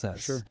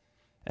process. Sure.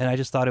 And I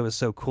just thought it was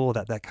so cool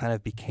that kind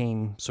of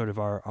became sort of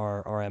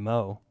our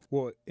MO.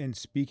 Well, in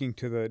speaking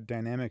to the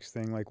dynamics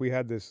thing, like we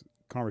had this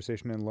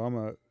conversation in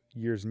Loma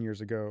years and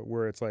years ago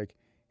where it's like,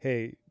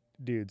 hey,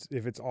 dudes,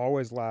 if it's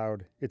always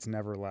loud, it's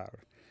never loud.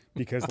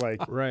 Because like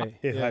Right.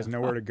 it yeah. has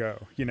nowhere to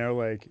go,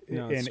 like,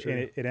 No, it's and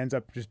true. it ends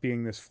up just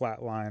being this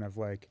flat line of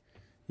like,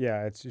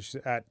 yeah, it's just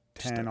at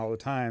 10 all the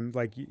time.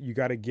 Like you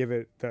got to give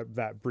it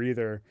that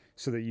breather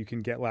so that you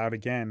can get loud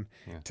again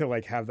to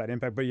like have that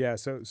impact. But yeah,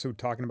 so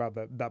talking about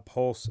that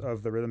pulse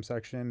of the rhythm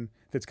section,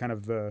 that's kind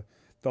of the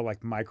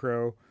like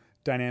micro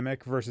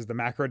dynamic versus the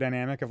macro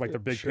dynamic of like the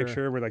big Sure.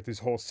 picture where like this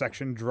whole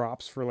section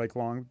drops for like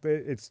long.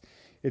 It's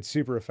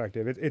super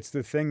effective. It's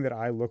the thing that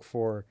I look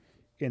for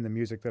in the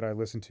music that I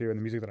listen to and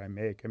the music that I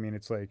make. I mean,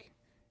 it's like,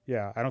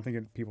 yeah, I don't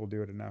think people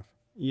do it enough.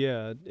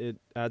 Yeah, it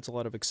adds a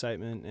lot of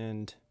excitement,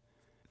 and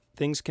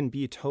things can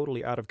be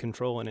totally out of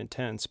control and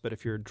intense, but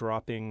if you're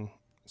dropping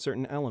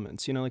certain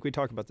elements, like we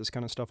talk about this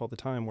kind of stuff all the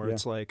time where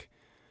it's like,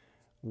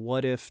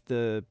 what if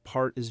the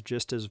part is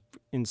just as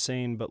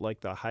insane, but like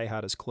the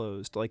hi-hat is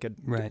closed? Like it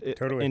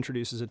Totally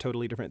introduces a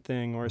totally different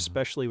thing, or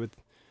especially with,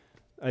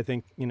 I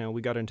think,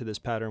 we got into this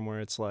pattern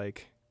where it's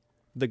like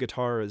the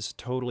guitar is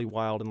totally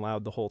wild and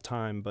loud the whole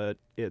time, but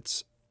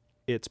it's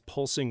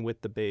pulsing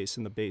with the bass,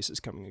 and the bass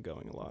is coming and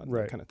going a lot,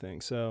 that kind of thing.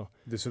 So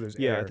there's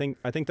yeah, air.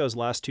 I think those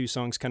last two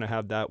songs kind of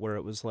have that, where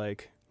it was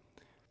like,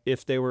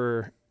 if they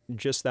were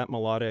just that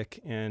melodic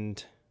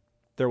and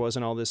there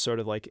wasn't all this sort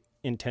of like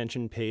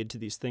intention paid to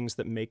these things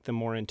that make them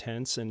more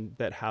intense and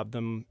that have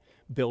them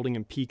building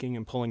and peaking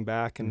and pulling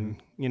back,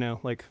 and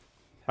like,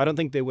 I don't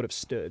think they would have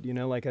stood.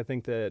 Like, I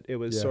think that it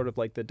was sort of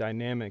like the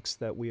dynamics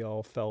that we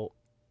all felt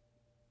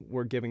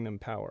were giving them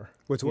power.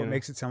 What's what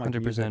makes it sound like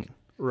 100%. music.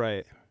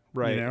 Right.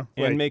 And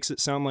like, makes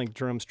it sound like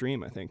Jerome's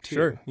Dream, I think, too.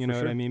 Sure, You know for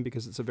what I sure. mean?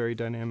 Because it's a very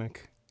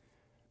dynamic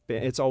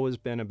it's always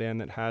been a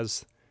band that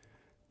has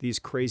these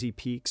crazy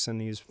peaks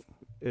and these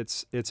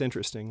it's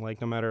interesting.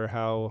 Like, no matter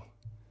how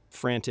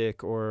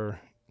frantic or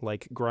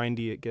like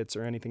grindy it gets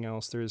or anything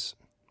else,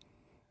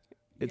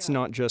 it's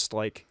not just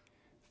like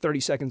 30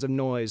 seconds of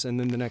noise and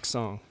then the next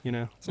song,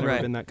 It's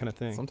never been that kind of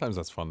thing. Sometimes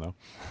that's fun though.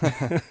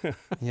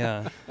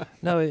 Yeah.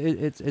 No,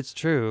 it's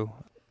true.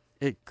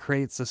 It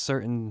creates a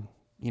certain,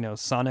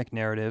 sonic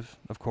narrative,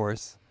 of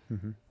course.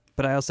 Mm-hmm.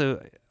 But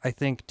I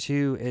think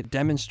too, it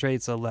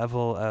demonstrates a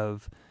level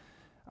of,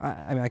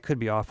 I mean, I could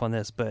be off on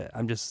this, but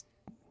I'm just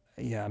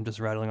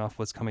rattling off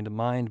what's coming to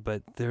mind.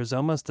 But there's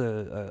almost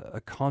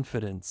a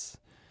confidence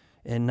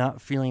in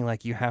not feeling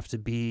like you have to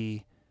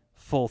be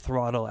full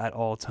throttle at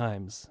all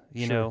times,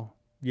 you know?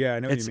 Yeah, I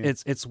know what you mean.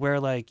 It's where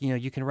like,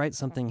 you can write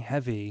something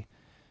heavy,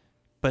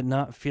 but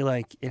not feel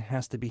like it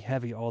has to be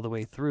heavy all the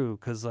way through.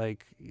 Cause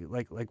like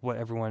what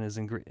everyone is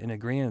in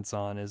agreement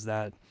on is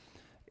that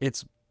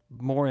it's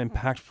more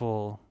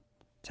impactful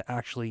to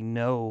actually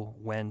know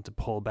when to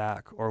pull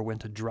back or when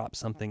to drop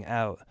something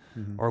out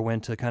or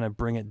when to kind of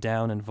bring it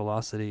down in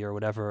velocity or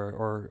whatever,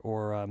 or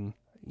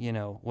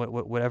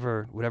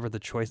whatever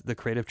the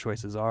creative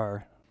choices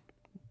are.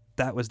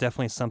 That was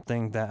definitely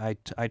something that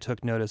I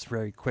took notice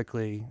very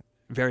quickly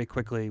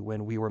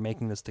when we were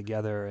making this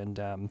together.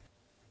 And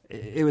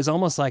it was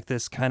almost like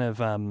this kind of,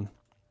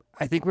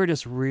 I think we're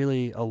just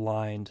really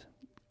aligned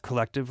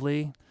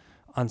collectively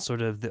on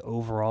sort of the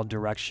overall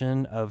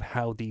direction of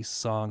how these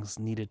songs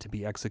needed to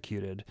be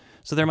executed.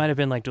 So there might have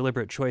been like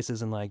deliberate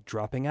choices in like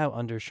dropping out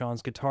under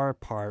Sean's guitar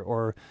part,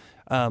 or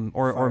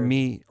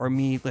me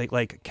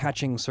like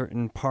catching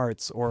certain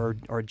parts, or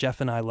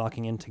Jeff and I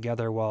locking in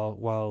together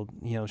while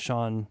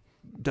Sean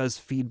does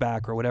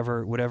feedback or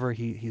whatever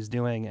he's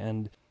doing.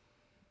 And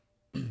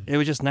it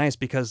was just nice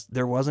because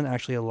there wasn't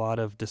actually a lot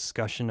of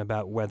discussion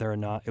about whether or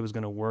not it was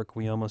going to work.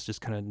 We almost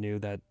just kind of knew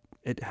that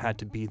it had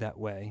to be that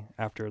way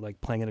after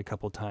like playing it a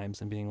couple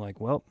times and being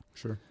like, well,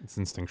 Sure. It's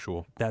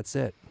instinctual. that's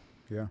it.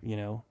 Yeah.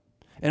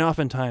 And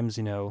oftentimes,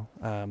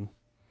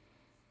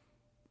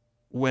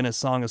 when a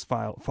song is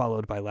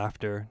followed by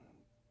laughter,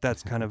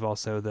 that's kind of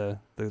also the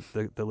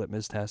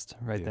litmus test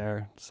right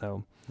there.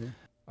 So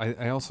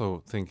I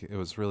also think it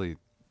was really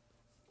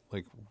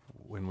like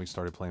when we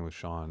started playing with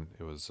Sean,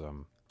 it was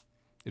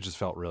it just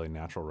felt really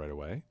natural right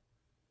away.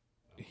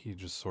 He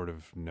just sort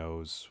of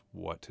knows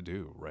what to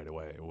do right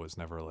away. It was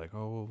never like,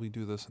 oh, well, we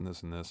do this and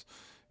this and this.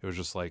 It was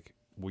just like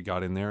we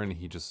got in there and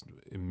he just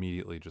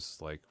immediately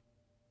just like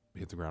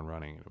hit the ground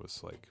running. And it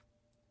was like,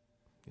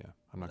 yeah,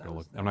 I'm not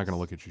gonna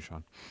look at you,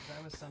 Sean.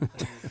 that was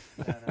something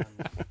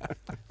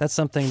that's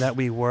something that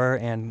we were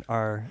and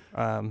are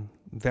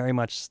very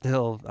much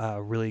still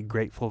really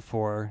grateful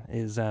for,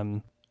 is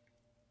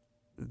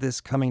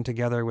this coming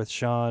together with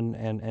Sean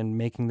and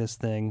making this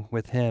thing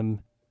with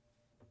him.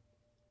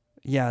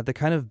 Yeah, the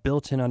kind of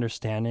built-in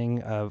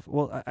understanding of,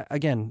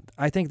 again,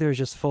 I think there's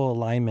just full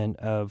alignment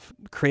of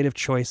creative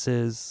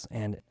choices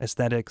and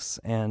aesthetics,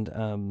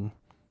 and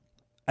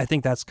I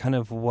think that's kind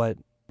of what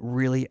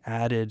really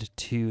added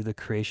to the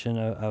creation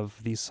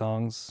of these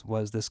songs,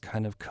 was this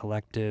kind of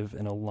collective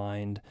and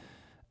aligned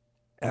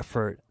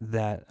effort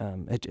that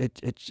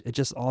it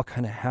just all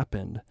kind of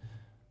happened.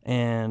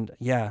 And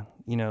yeah,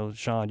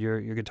 Sean, your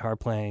guitar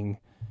playing,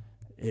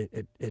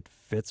 it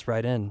fits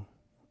right in.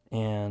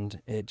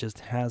 and it just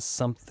has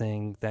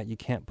something that you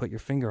can't put your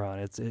finger on.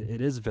 It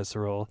is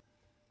visceral.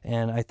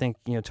 And I think,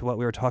 to what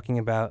we were talking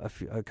about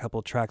a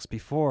couple tracks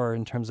before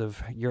in terms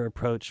of your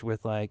approach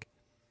with like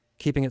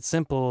keeping it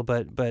simple,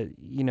 but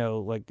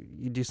like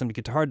you do some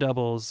guitar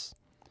doubles,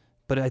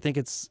 but I think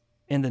it's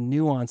in the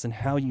nuance and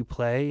how you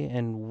play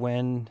and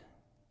when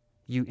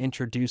you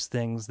introduce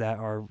things that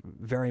are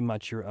very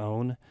much your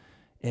own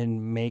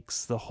and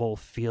makes the whole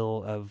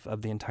feel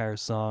of the entire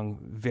song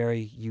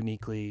very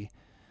uniquely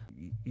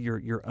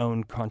your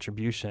own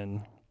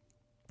contribution.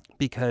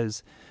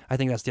 Because I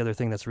think that's the other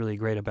thing that's really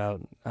great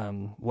about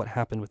what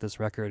happened with this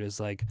record is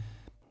like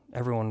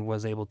everyone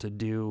was able to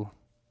do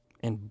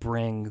and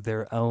bring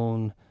their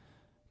own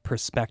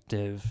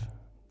perspective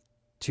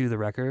to the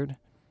record,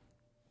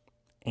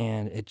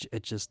 and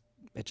it just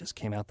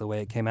came out the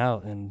way it came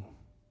out, and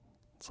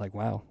it's like,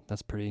 wow,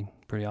 that's pretty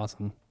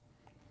awesome.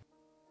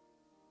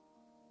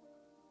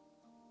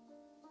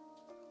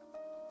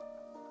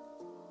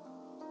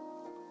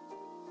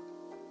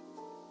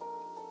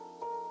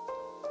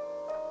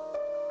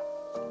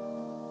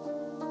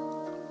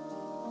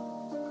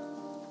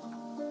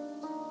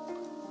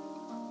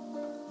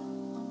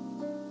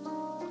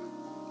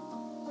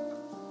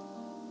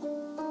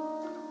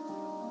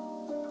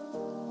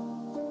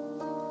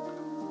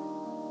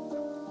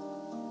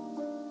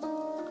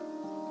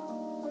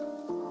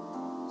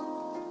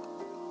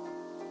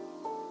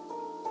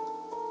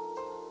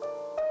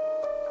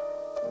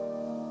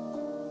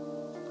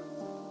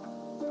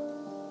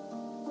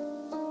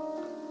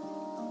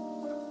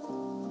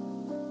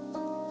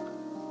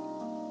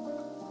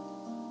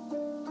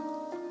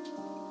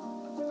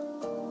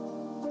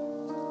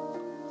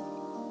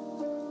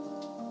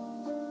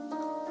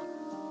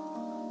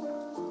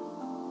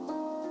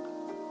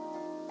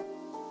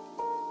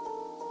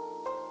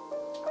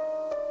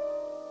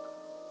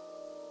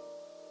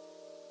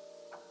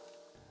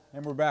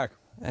 And we're back.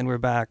 And we're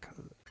back.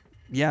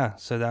 Yeah,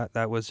 so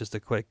that was just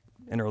a quick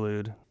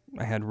interlude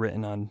I had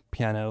written on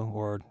piano,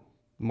 or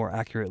more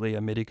accurately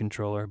a MIDI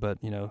controller, but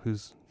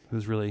who's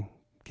really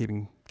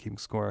keeping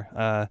score.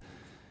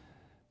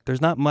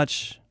 There's not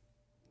much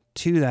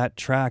to that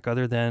track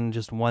other than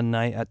just one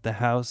night at the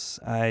house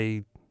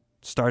I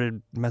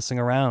started messing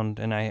around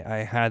and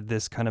I had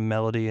this kind of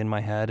melody in my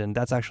head, and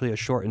that's actually a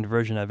shortened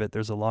version of it.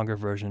 There's a longer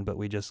version, but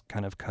we just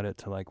kind of cut it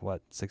to like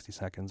 60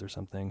 seconds or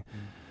something.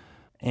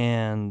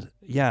 And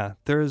yeah,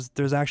 there's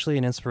actually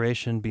an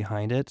inspiration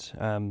behind it,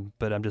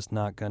 but I'm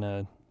not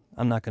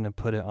gonna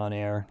put it on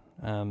air.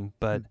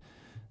 But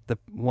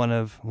one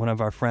of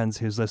our friends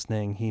who's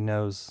listening, he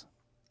knows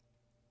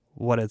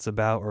what it's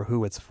about or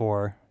who it's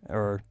for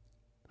or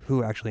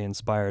who actually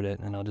inspired it,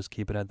 and I'll just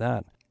keep it at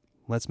that.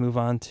 Let's move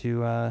on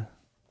to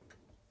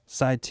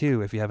side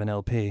 2 if you have an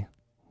LP.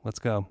 Let's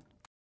go.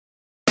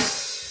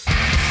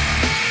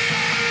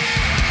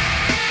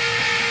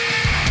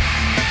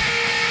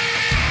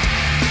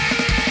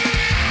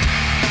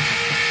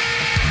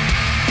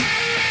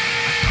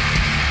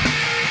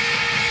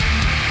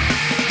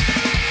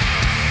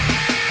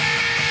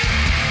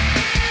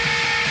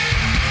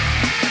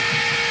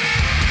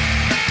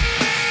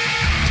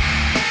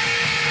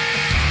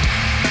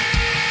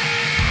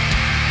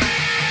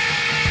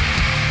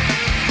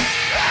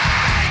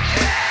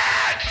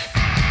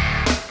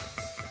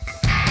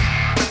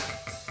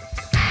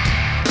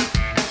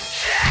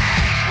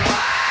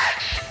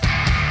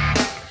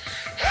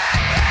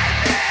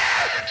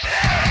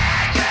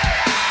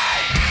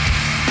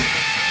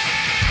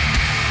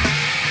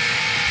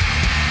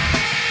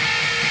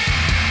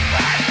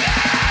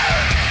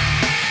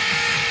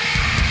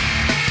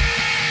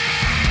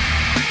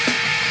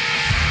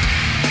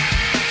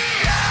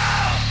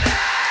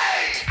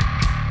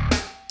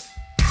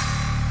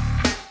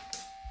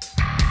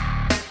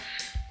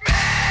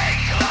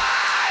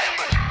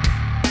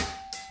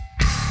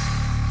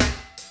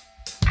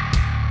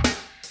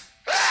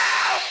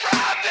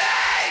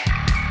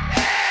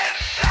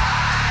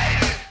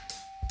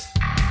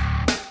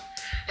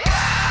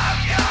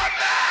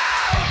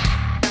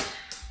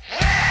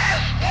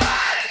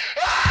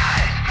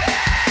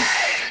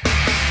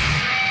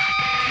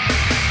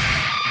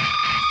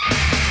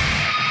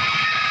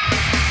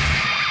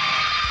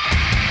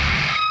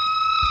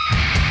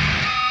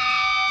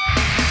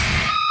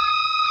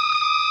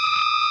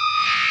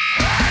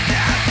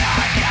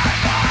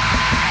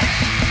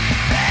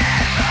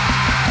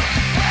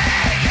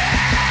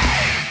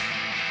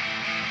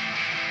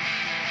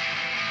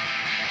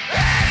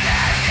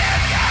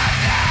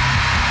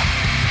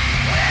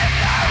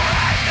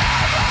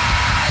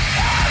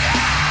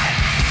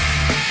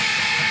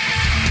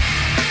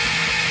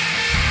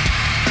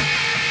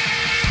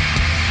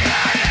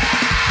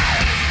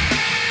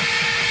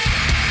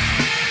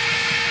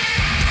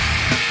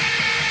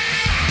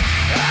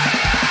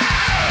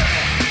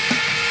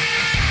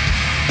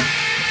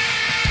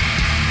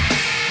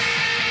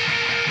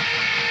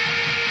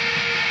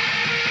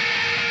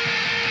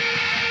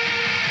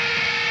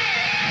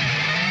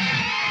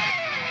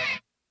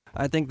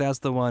 I think that's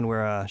the one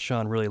where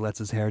Sean really lets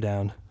his hair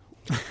down.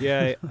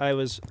 Yeah, I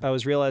was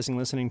realizing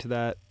listening to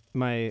that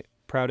my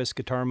proudest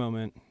guitar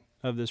moment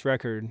of this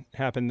record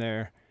happened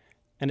there.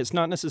 And it's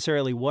not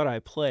necessarily what I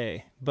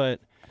play,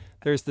 but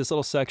there's this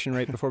little section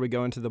right before we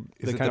go into the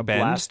kind of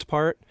blast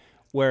part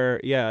where,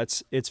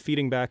 it's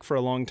feeding back for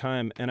a long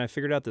time. And I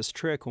figured out this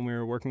trick when we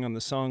were working on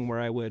the song where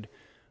I would,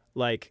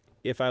 like,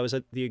 if I was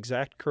at the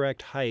exact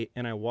correct height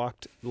and I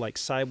walked like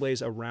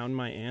sideways around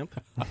my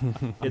amp,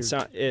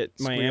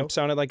 my amp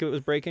sounded like it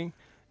was breaking.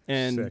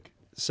 And Sick.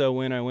 So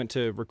when I went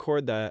to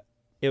record that,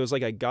 it was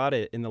like I got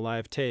it in the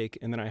live take,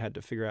 and then I had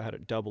to figure out how to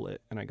double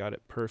it, and I got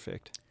it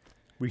perfect.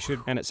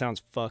 And it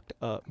sounds fucked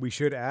up. We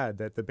should add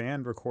that the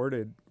band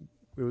recorded.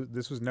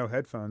 This was no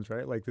headphones,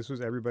 right? Like this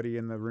was everybody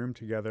in the room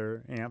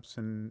together, amps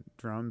and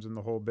drums and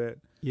the whole bit.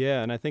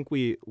 Yeah, and I think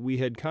we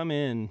had come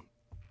in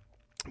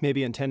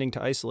maybe intending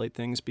to isolate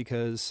things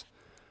because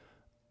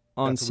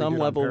on some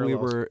level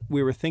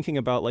we were thinking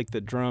about like the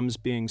drums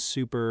being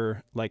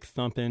super like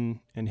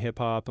thumping and hip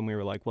hop, and we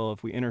were like, well,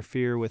 if we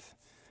interfere with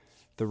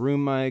the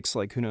room mics,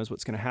 like who knows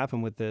what's going to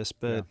happen with this.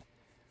 But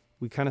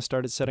we kind of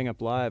started setting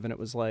up live, and it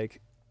was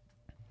like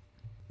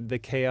the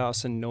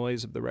chaos and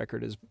noise of the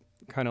record is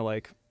kind of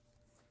like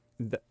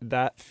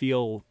that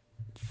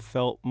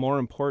felt more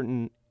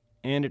important,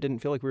 and it didn't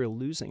feel like we were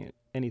losing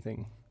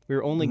anything. We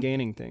were only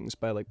gaining things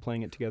by like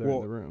playing it together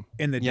in the room.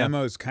 And the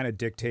demos kind of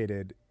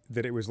dictated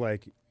that it was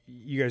like,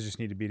 you guys just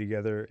need to be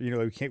together. You know,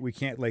 like we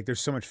can't like, there's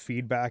so much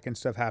feedback and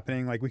stuff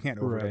happening. Like we can't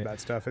overdub that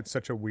stuff. It's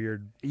such a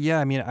weird. Yeah.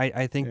 I mean,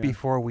 I think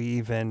before we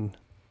even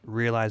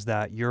realized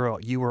that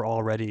you were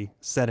already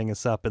setting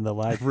us up in the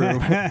live room.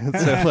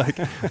 So like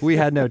we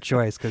had no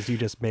choice because you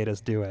just made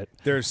us do it.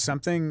 There's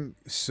something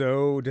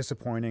so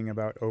disappointing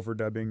about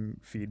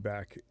overdubbing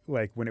feedback.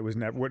 Like when it was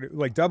never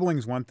like doubling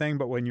is one thing,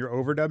 but when you're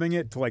overdubbing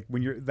it to like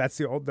when you're that's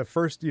the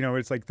first, you know,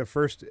 it's like the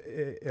first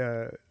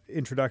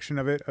introduction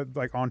of it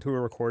like onto a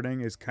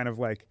recording is kind of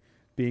like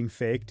being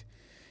faked.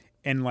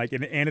 And like,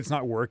 and it's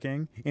not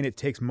working, and it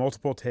takes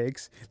multiple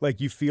takes.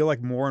 Like you feel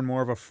like more and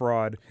more of a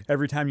fraud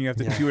every time you have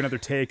to do another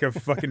take of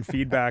fucking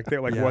feedback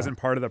that like wasn't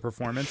part of the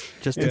performance.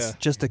 Just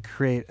to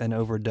create an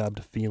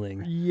overdubbed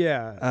feeling.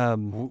 Yeah.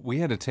 We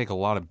had to take a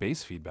lot of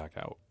bass feedback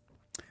out.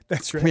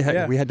 That's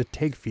right. We had to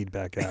take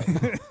feedback out,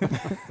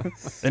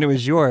 and it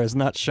was yours,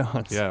 not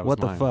Sean's. Yeah, what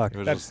mine. The fuck?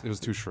 It was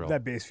too shrill.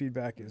 That bass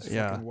feedback is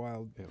fucking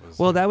wild.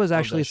 Well, that was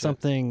actually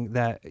something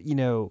that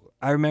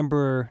I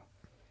remember.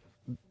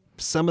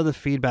 Some of the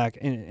feedback,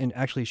 and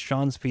actually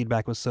Sean's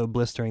feedback was so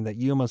blistering that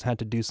you almost had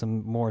to do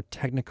some more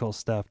technical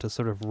stuff to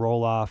sort of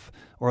roll off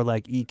or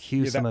like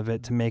EQ some of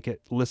it to make it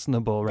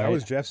listenable, right? That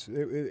was Jeff's.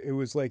 It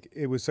was like,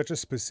 it was such a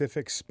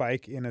specific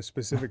spike in a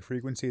specific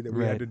frequency that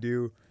we had to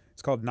do.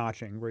 It's called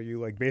notching, where you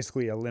like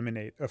basically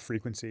eliminate a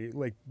frequency,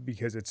 like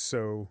because it's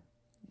so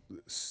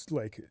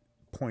like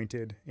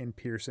pointed and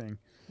piercing.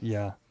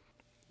 Yeah.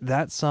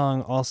 That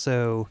song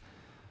also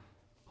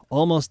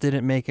almost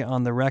didn't make it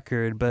on the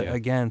record, but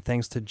again,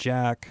 thanks to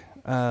Jack,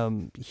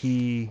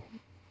 he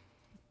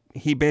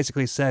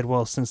basically said,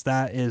 well, since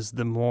that is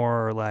the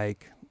more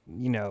like,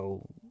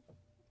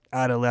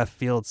 out of left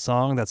field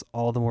song, that's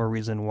all the more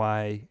reason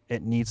why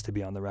it needs to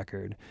be on the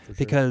record. For sure.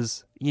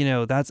 Because,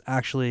 that's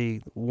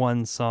actually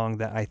one song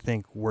that I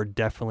think we're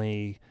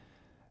definitely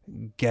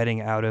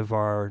getting out of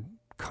our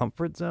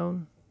comfort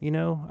zone.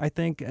 I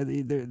think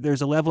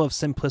there's a level of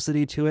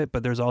simplicity to it,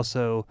 but there's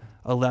also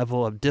a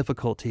level of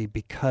difficulty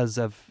because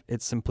of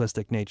its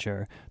simplistic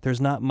nature. There's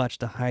not much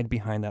to hide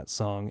behind that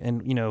song.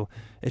 And,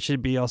 it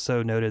should be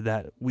also noted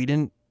that we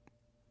didn't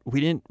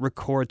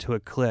record to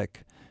a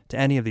click to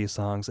any of these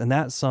songs. And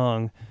that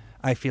song,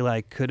 I feel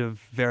like, could have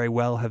very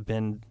well have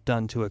been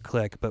done to a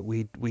click, but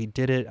we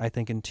did it, I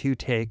think, in 2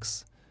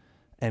 takes.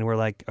 And we're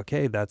like,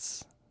 okay,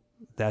 that's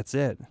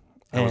it.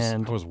 I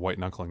was white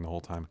knuckling the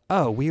whole time.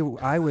 Oh,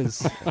 I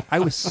was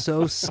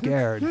so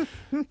scared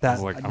that I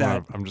was like,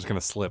 I'm just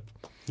gonna slip.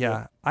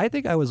 Yeah, I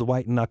think I was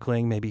white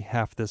knuckling maybe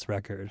half this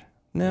record.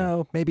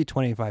 No, maybe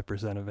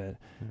 25% of it.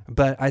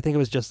 But I think it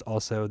was just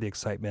also the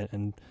excitement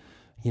and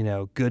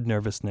good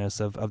nervousness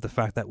of the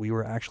fact that we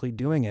were actually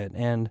doing it.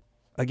 And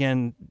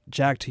again,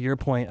 Jack, to your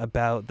point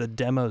about the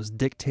demos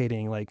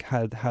dictating like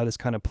how this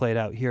kind of played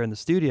out here in the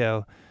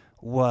studio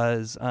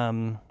was.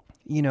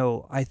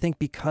 I think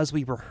because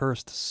we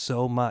rehearsed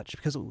so much,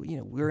 because, we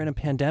were in a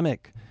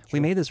pandemic. Sure. We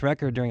made this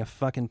record during a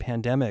fucking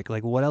pandemic.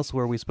 Like, what else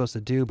were we supposed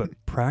to do but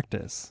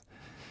practice?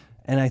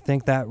 And I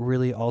think that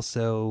really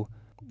also,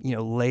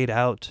 laid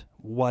out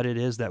what it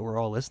is that we're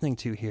all listening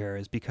to here,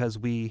 is because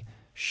we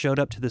showed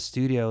up to the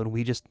studio and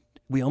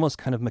we almost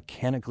kind of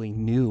mechanically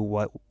knew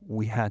what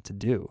we had to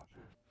do.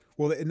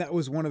 Well, and that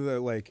was one of the,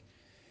 like,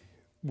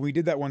 we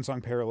did that one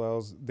song,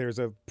 Parallels. There's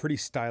a pretty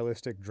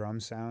stylistic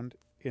drum sound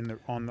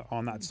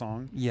on that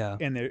song,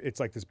 and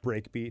it's like this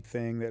breakbeat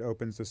thing that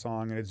opens the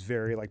song, and it's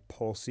very like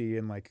pulsy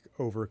and like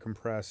over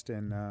compressed,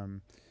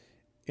 and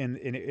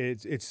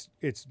it's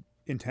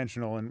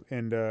intentional,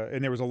 and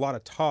there was a lot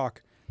of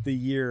talk the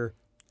year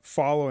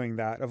following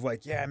that of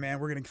like, yeah, man,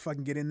 we're gonna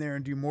fucking get in there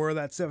and do more of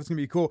that stuff. It's gonna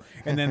be cool.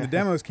 And then the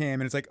demos came,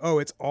 and it's like, oh,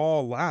 it's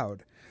all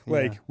loud.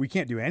 Like Yeah. we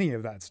can't do any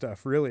of that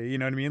stuff really, you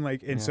know what I mean?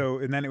 Like, and Yeah. so,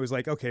 and then it was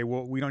like, okay,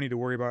 well, we don't need to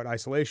worry about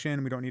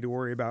isolation. We don't need to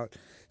worry about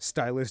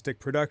stylistic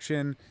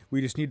production.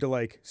 We just need to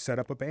like set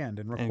up a band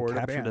and And record a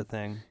capture band. the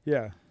thing.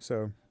 Yeah.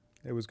 So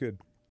it was good.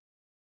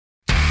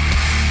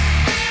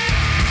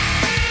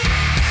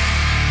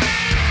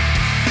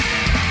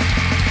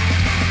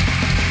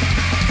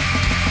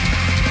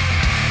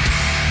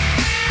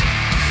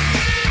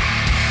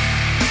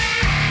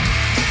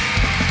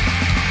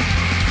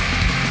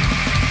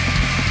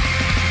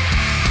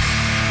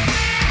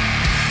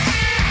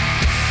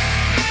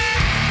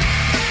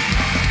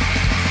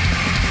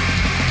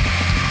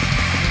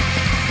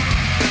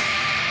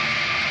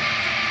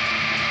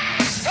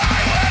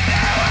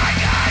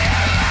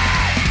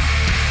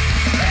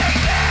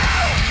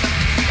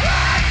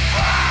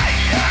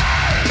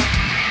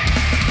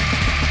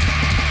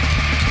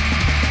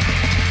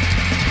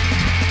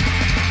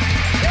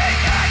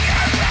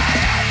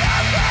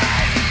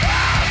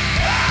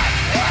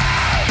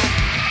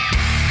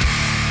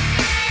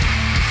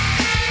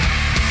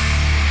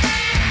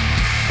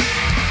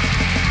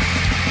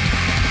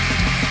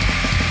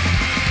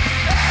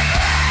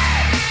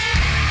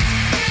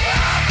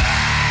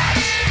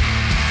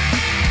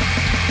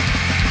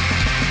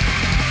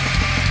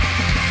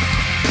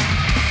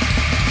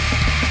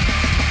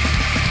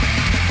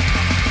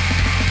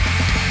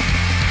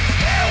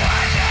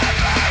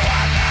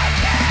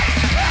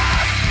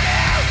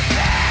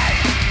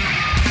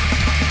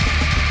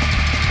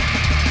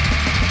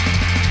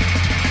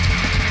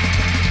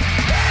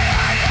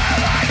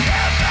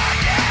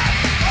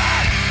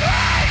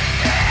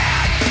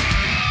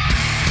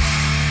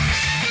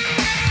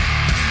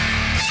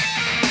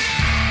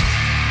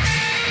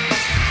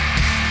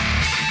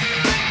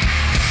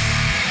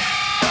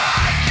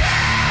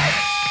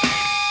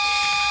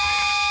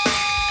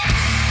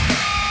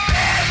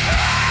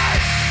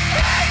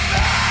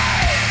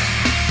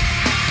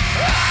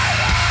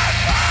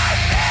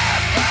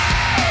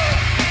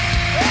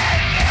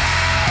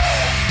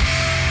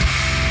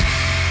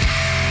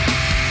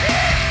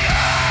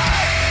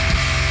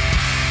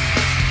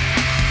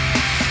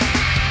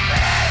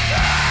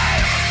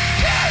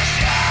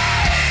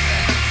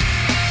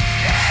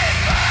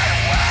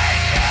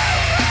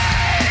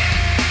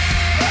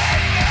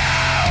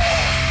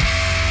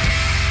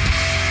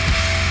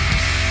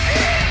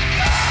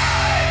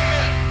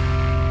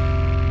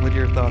 What are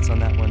your thoughts on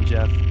that one,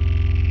 Jeff?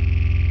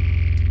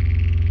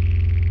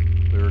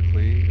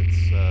 Lyrically,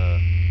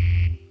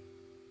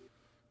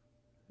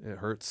 it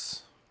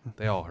hurts.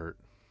 They all hurt.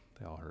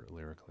 They all hurt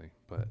lyrically,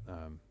 but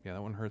yeah,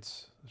 that one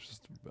hurts. It's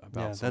just about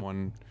Yeah,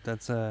 someone.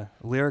 That's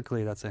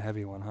lyrically, that's a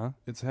heavy one, huh?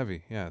 It's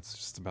heavy. Yeah, it's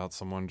just about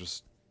someone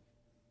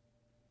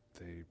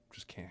they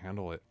just can't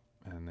handle it,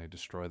 and they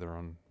destroy their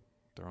own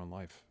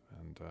life,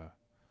 and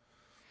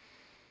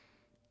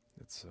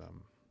it's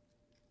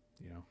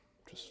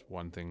just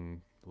one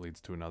thing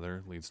leads to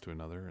another,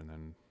 and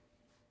then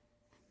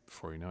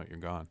before you know it, you're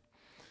gone.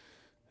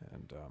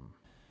 And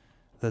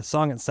The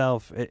song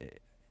itself,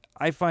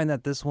 I find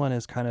that this one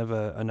is kind of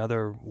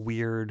another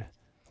weird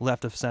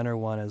left of center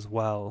one as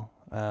well.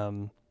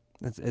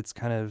 It's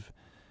kind of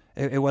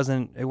it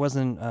wasn't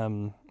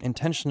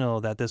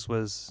intentional that this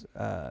was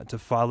to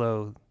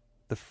follow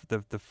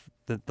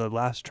the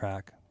last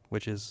track,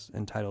 which is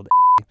entitled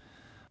A.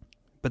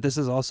 But this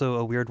is also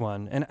a weird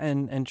one,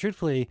 and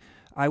truthfully,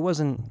 I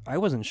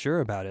wasn't sure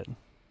about it.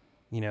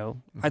 You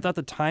know, I thought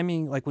the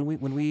timing, like when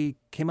we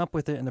came up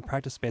with it in the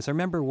practice space, I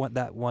remember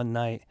that one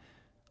night,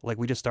 like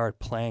we just started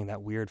playing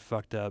that weird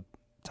fucked up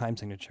time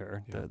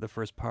signature, the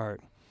first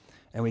part,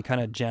 and we kind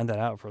of jammed that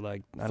out for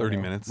like 30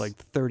 minutes, like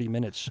 30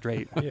 minutes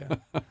straight. Yeah.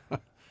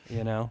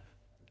 You know,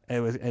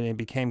 it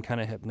became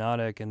kind of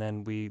hypnotic, and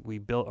then we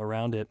built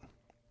around it,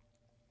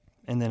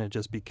 and then it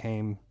just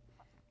became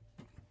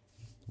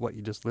what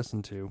you just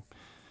listened to.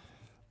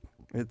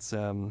 It's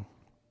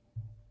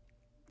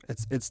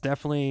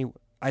definitely,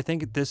 I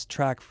think this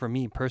track for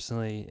me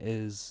personally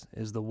is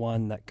the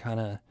one that kind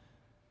of,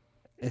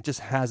 it just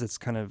has its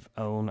kind of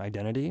own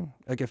identity.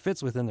 Like it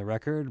fits within the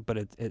record, but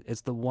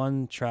it's the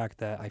one track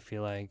that I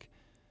feel like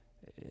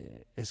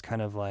is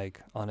kind of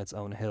like on its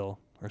own hill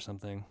or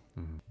something.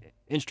 mm-hmm.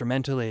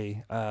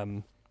 Instrumentally,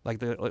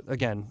 like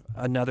again,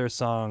 another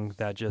song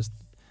that just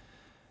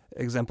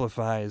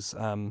exemplifies,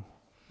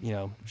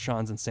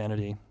 Sean's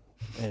insanity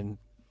and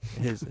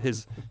his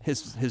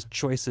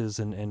choices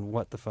and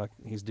what the fuck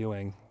he's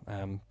doing.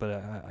 But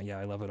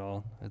I love it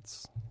all.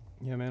 It's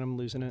Yeah, man, I'm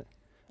losing it.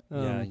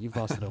 yeah, you've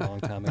lost it a long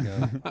time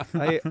ago.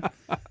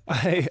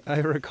 I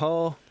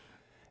recall.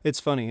 It's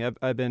funny.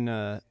 I've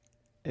been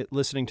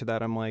listening to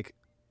that. I'm like,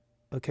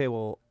 okay,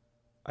 well,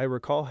 I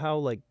recall how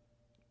like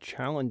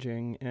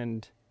challenging,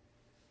 and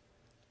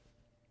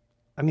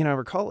I mean, I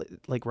recall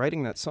like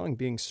writing that song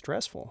being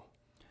stressful,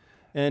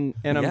 and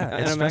yeah,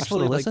 I'm it's stressful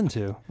actually to listen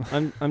to.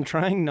 I'm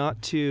trying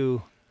not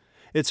to.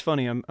 It's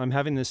funny. I'm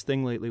having this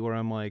thing lately where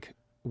I'm like,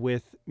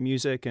 with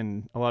music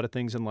and a lot of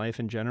things in life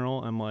in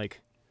general, I'm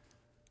like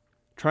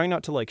trying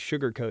not to like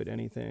sugarcoat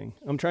anything.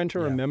 I'm trying to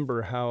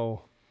remember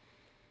how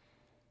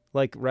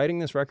like writing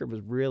this record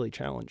was really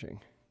challenging.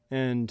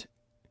 And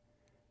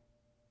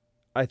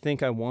I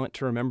think I want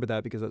to remember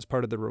that because that's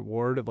part of the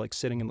reward of like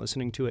sitting and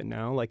listening to it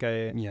now. Like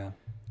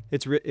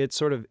it's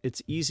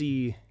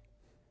easy.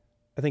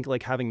 I think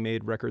like having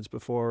made records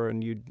before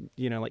and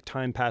you know, like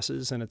time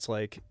passes and it's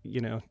like,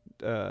 you know,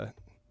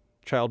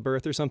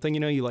 childbirth or something, you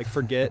know, you like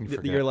forget.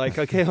 You're like,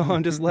 okay, well,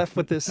 I'm just left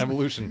with this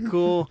evolution.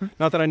 Cool.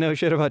 Not that I know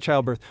shit about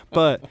childbirth,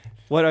 but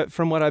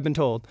from what I've been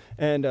told.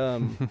 And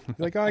you're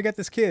like, oh, I got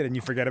this kid, and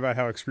you forget about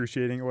how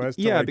excruciating it was.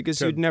 Because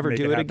you'd never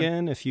do it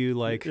again if you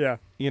like,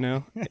 you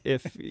know,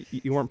 if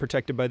you weren't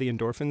protected by the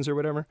endorphins or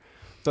whatever.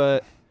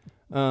 But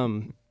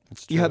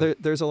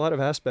there's a lot of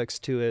aspects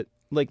to it.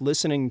 Like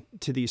listening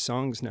to these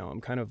songs now,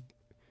 I'm kind of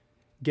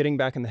getting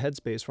back in the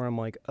headspace where I'm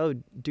like, oh,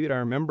 dude, I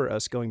remember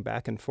us going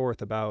back and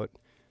forth about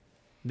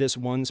this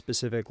one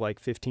specific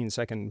like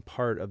 15-second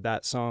part of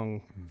that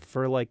song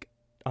for like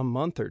a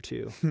month or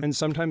two, and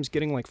sometimes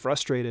getting like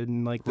frustrated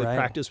and like the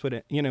practice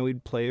would, you know,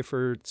 we'd play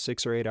for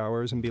 6 or 8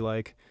 hours and be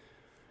like,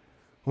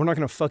 we're not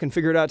gonna fucking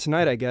figure it out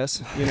tonight, I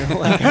guess, you know.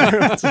 Like,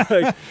 it's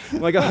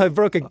like I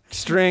broke a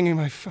string and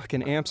my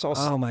fucking amps all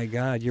oh my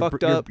god,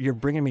 fucked up. You're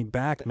bringing me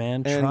back,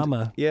 man. And,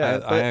 trauma. Yeah,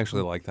 I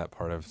actually like that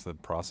part of the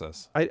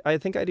process. I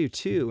think I do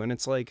too, and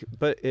it's like,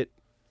 but it,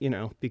 you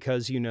know,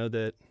 because you know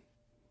that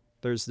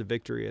there's the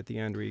victory at the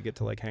end where you get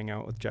to like hang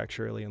out with Jack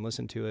Shirley and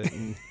listen to it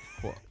and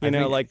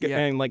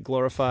and like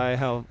glorify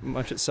how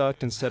much it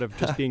sucked instead of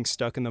just being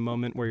stuck in the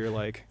moment where you're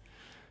like,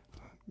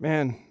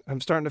 man, I'm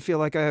starting to feel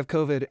like I have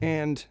COVID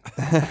and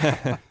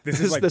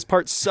this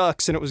part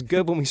sucks and it was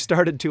good when we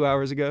started 2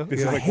 hours ago.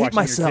 This is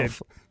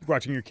like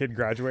watching your kid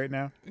graduate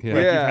now. Yeah.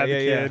 Like you've had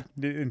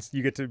the kid and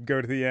you get to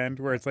go to the end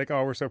where it's like,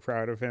 oh, we're so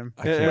proud of him.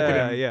 I can't Look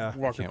at wait. him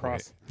walk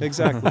across.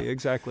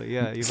 Exactly.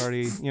 Yeah, you've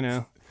already, you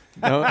know.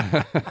 No.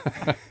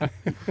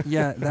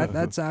 Yeah,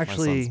 that's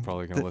actually. My son's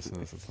probably gonna listen to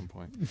this at some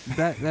point.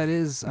 That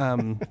is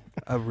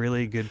a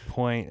really good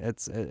point.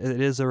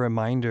 It is a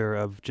reminder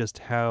of just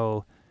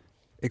how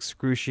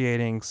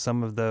excruciating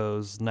some of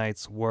those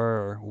nights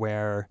were,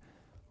 where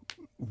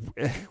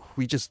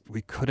we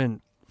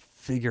couldn't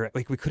figure it.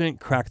 Like we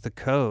couldn't crack the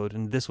code,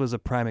 and this was a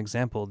prime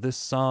example. This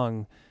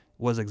song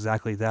was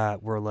exactly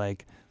that. Where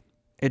like.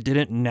 It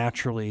didn't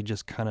naturally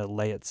just kind of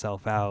lay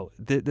itself out.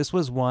 This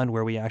was one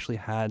where we actually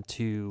had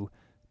to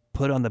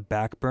put on the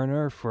back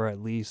burner for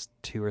at least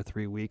 2 or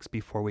 3 weeks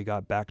before we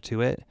got back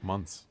to it.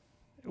 Months.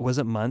 Was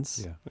it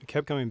months? Yeah. It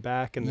kept coming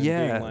back and then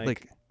being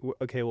like,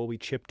 okay, well, we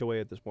chipped away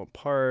at this one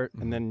part,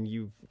 and then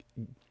you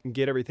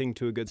get everything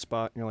to a good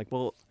spot, and you're like,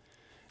 well,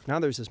 now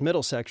there's this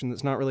middle section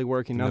that's not really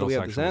working. Now that we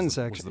have this end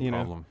section, you know.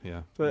 Problem.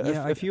 Yeah. But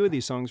a few of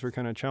these songs were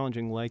kind of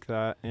challenging like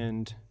that,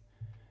 and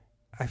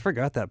I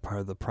forgot that part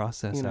of the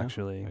process, you know,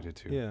 actually. I did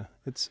too. Yeah,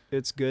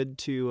 it's good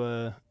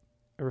to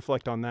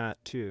reflect on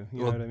that too. You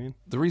know what I mean?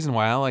 The reason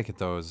why I like it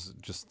though is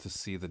just to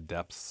see the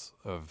depths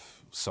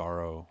of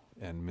sorrow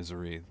and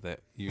misery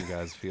that you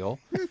guys feel,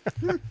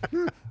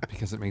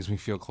 because it makes me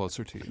feel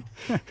closer to you.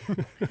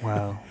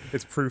 Wow.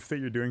 It's proof that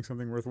you're doing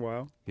something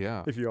worthwhile.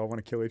 Yeah. If you all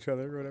want to kill each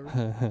other or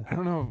whatever. I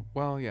don't know.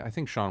 Well, yeah, I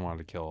think Sean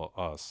wanted to kill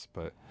us,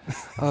 but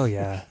Oh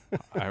yeah.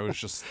 I was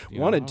just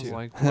wanted to.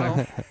 Like,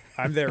 well,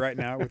 I'm there right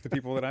now with the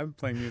people that I'm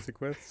playing music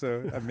with,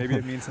 so maybe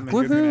it means something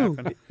good's gonna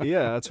happen.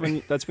 Yeah, that's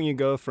when you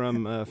go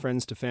from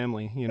friends to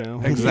family. You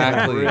know.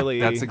 exactly. Really,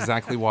 that's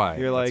exactly why.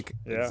 You're like,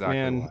 exactly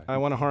man, why. I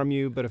want to harm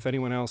you, but if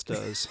anyone else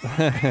does,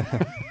 they're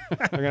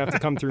gonna have to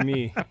come through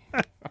me.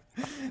 They're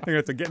gonna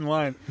have to get in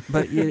line.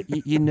 But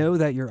you know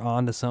that you're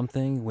on to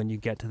something when you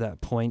get to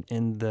that point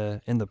in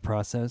the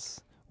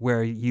process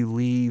where you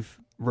leave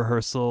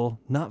rehearsal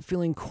not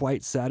feeling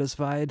quite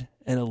satisfied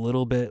and a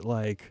little bit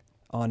like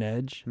on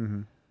edge.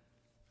 Mm-hmm.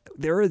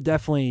 There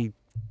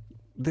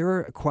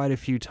were quite a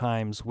few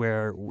times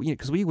where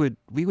because we would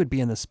be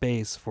in the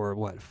space for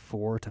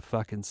 4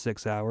 to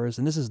 6 hours,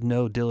 and this is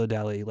no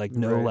dilly-dally, like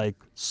no like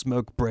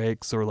smoke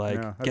breaks or like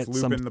get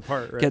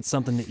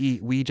something to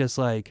eat. We just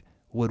like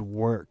would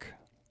work.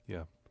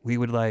 Yeah. We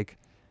would like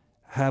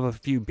have a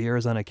few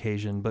beers on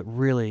occasion, but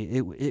really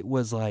it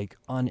was like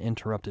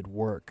uninterrupted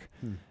work.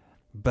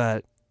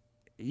 But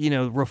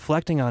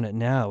reflecting on it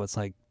now, it's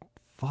like,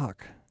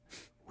 fuck,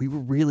 we were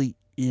really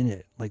in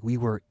it. Like we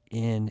were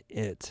in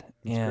it.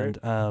 That's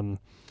and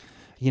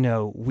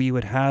we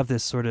would have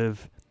this sort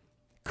of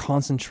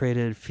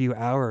concentrated few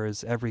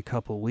hours every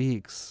couple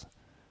weeks,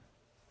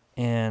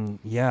 and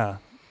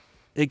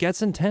it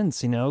gets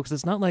intense, because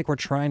it's not like we're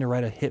trying to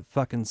write a hit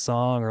fucking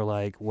song or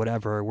like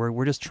whatever.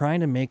 We're just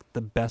trying to make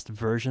the best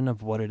version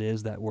of what it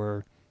is that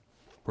we're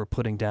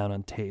putting down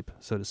on tape,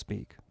 so to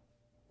speak.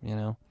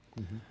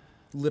 Mm-hmm.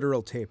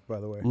 Literal tape, by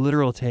the way.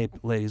 Literal tape,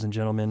 ladies and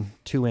gentlemen.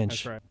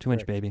 2-inch. That's right.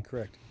 2-inch, baby.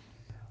 Correct.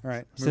 All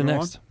right. So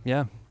next. On?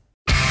 Yeah.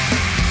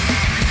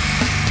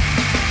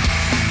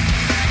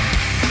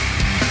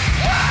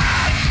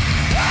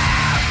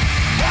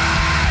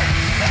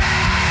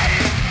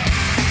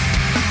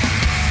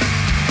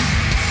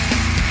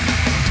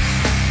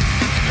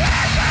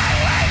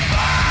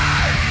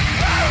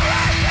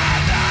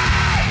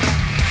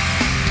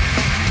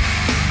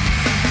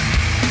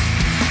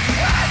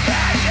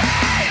 Attention!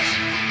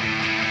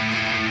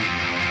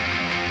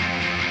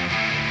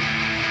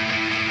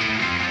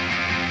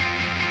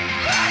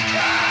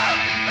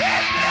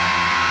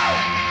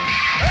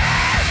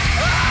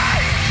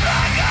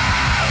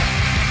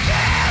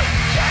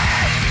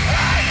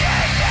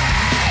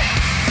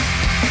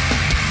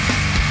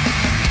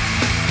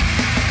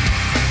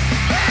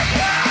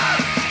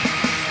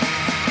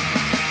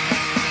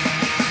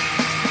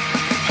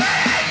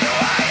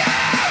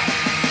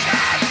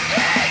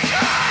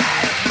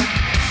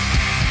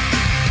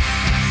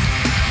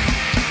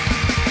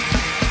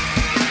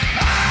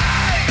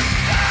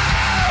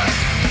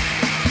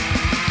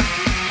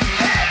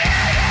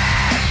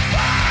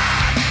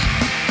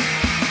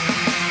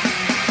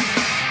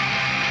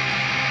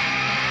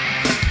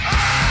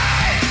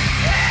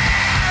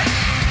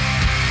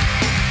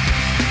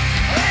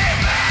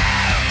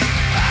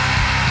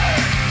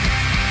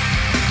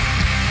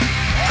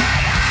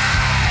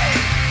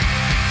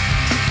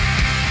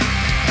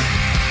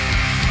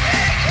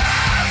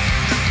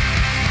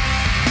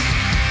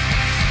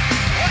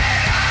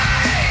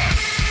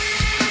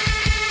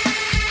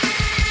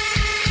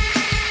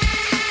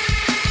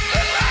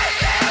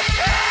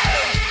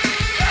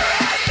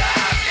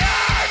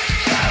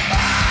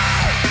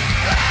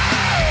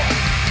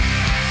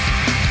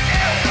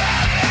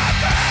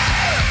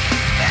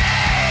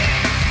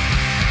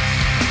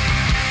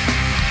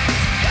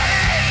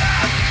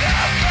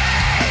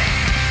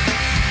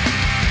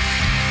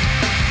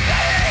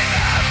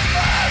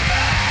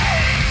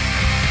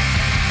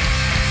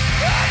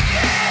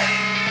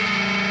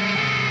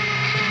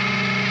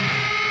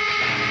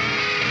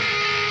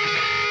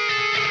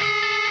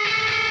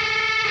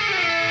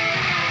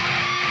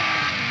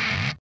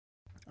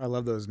 I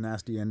love those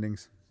nasty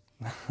endings.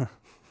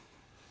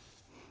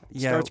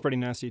 Starts pretty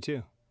nasty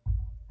too.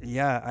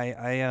 Yeah,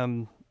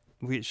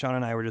 Sean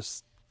and I were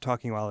just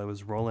talking while it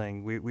was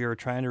rolling. We were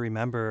trying to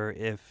remember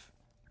if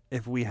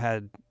we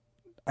had,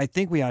 I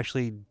think we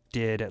actually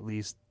did at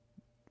least,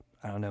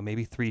 I don't know,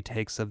 maybe 3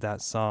 takes of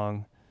that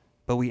song,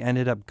 but we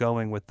ended up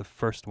going with the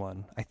first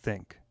one, I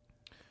think.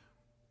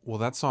 Well,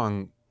 that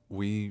song,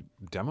 we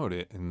demoed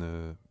it in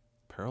the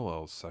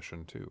Parallels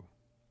session too.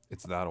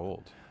 It's that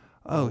old.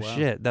 Oh, wow.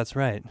 shit, that's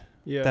right.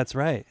 Yeah. That's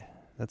right.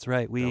 That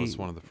was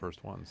one of the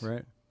first ones.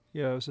 Right.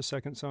 Yeah, it was the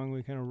second song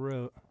we kind of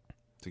wrote.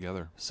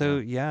 Together. So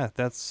yeah,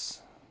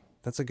 that's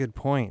a good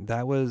point.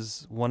 That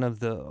was one of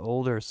the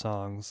older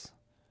songs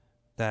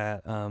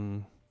that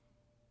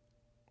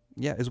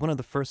it was one of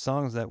the first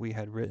songs that we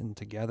had written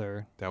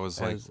together. That was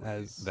as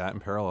that in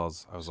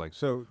Parallels. I was like,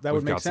 So that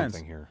we've would make got sense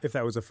something here. if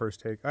that was a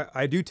first take.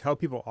 I do tell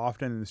people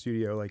often in the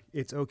studio, like,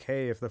 it's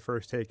okay if the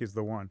first take is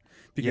the one,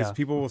 because Yeah.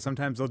 people will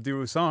sometimes they'll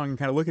do a song and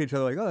kind of look at each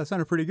other like, oh, that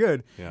sounded pretty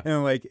good. Yeah.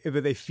 And like, if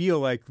they feel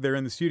like they're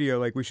in the studio,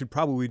 like, we should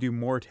probably do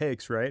more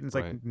takes, right? And it's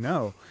like, Right.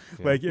 no,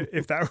 Yeah. like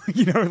if that,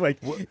 like,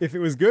 if it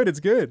was good,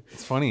 it's good.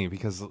 It's funny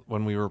because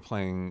when we were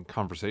playing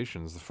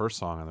Conversations, the first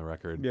song on the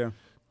record, Yeah.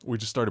 we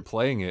just started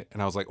playing it,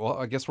 and I was like, well,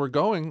 I guess we're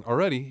going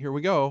already. Here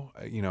we go.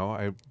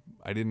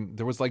 I didn't.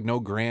 There was like no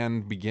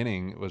grand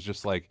beginning. It was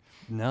just like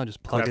No,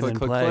 just plug it click, and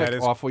click, play. click, That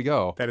is- off we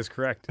go. That is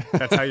correct.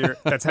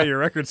 That's how your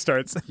record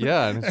starts.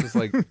 Yeah, and it's just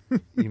like,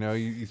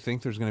 you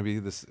think there's going to be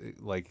this,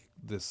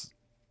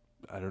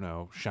 I don't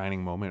know,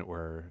 shining moment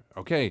where,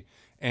 okay,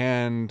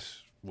 and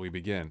we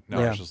begin. No,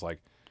 Yeah. it's just like,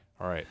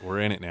 all right, we're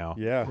in it now.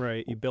 Yeah.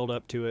 Right. You build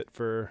up to it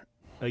for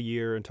a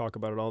year and talk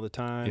about it all the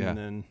time. Yeah. And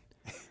then,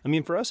 I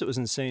mean, for us, it was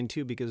insane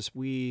too, because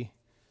we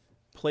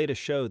played a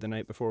show the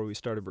night before we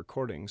started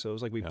recording. So it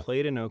was like we Yeah.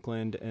 played in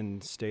Oakland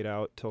and stayed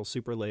out till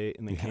super late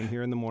and then Yeah. came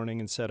here in the morning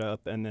and set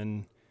up. And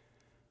then,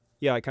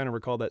 yeah, I kind of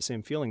recall that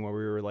same feeling where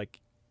we were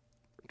like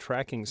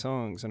tracking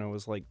songs. And I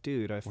was like,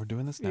 dude, We're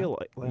doing this now. feel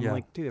like, I'm Yeah.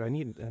 like, dude, I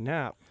need a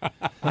nap.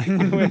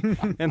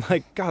 And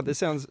like, God,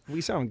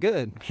 we sound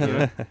good. You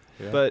know?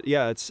 Yeah. But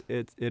yeah,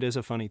 it is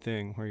a funny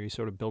thing where you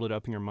sort of build it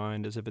up in your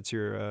mind as if it's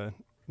your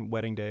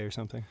wedding day or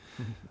something.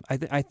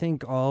 I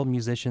think all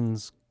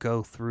musicians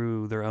go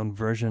through their own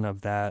version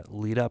of that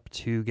lead up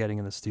to getting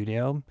in the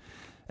studio.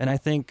 And I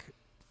think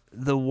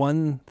the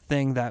one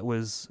thing that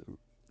was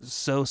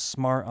so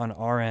smart on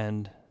our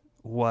end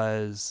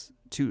was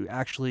to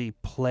actually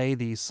play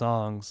these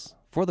songs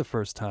for the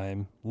first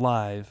time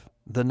live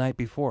the night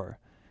before.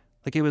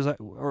 Like it was,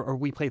 or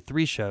we played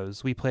 3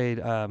 shows. We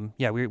played,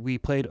 we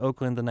played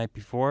Oakland the night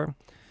before,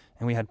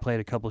 and we had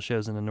played a couple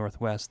shows in the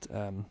Northwest.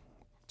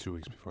 2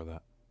 weeks before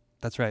that.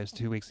 That's right. It's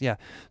 2 weeks. Yeah.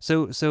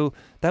 So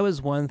that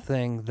was one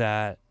thing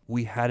that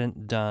we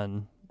hadn't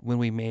done when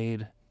we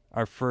made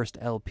our first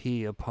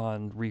LP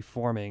upon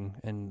reforming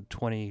in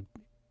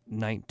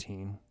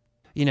 2019.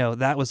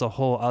 That was a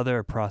whole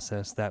other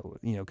process that,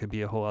 could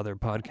be a whole other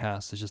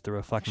podcast. It's just a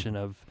reflection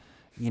of,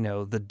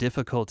 the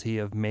difficulty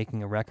of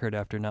making a record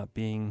after not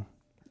being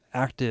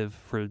active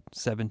for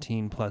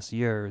 17 plus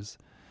years.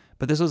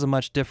 But this was a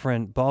much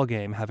different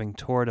ballgame, having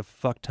toured a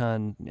fuck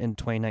ton in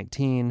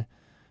 2019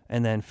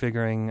 and then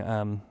figuring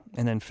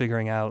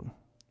out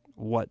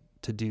what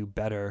to do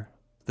better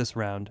this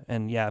round.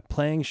 And yeah,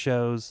 playing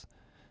shows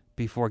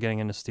before getting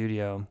in the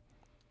studio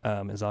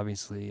is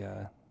obviously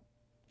a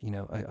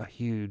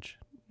huge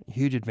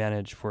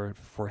advantage for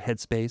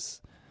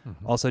headspace.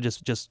 Mm-hmm. Also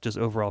just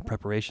overall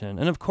preparation.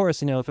 And of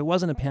course, if it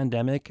wasn't a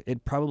pandemic,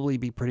 it'd probably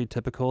be pretty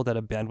typical that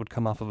a band would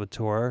come off of a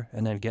tour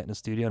and then get in a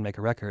studio and make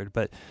a record.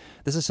 But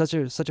this is such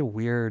a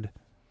weird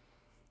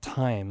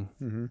time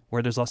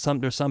where there's some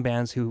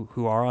bands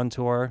who are on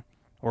tour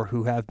or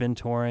who have been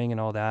touring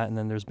and all that, and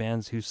then there's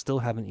bands who still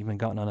haven't even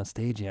gotten on a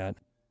stage yet.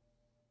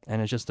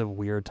 And it's just a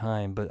weird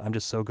time, but I'm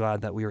just so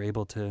glad that we were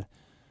able to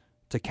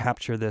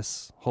capture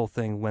this whole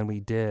thing when we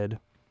did,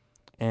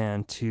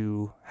 and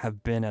to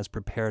have been as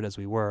prepared as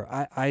we were.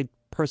 I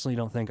personally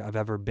don't think I've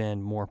ever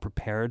been more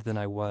prepared than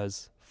I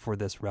was for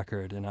this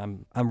record, and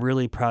I'm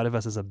really proud of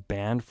us as a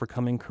band for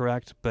coming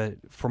correct, but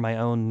for my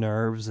own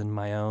nerves and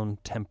my own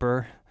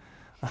temper,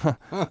 I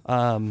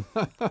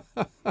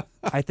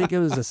think it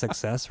was a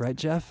success, right,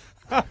 Jeff?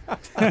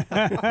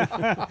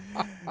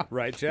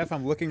 Right, Jeff?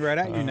 I'm looking right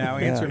at you now.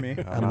 Answer me.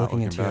 I'm not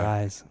looking into your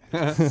back.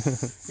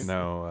 eyes.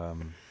 No,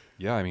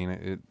 yeah, I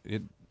mean,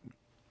 it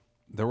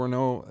there were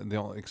no,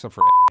 except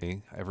for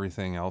A,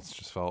 everything else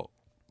just felt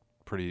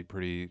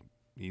pretty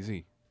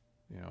easy.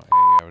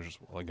 I was just,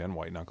 again,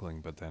 white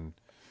knuckling, but then.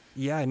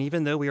 Yeah, and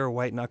even though we were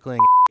white knuckling,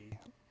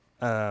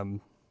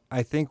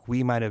 I think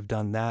we might have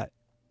done that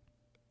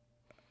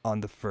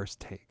on the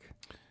first take.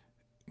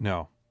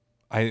 No.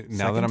 Now that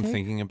Second I'm take?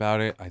 thinking about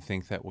it, I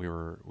think that we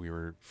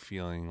were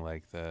feeling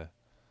like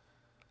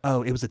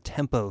Oh, it was a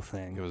tempo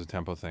thing. it was a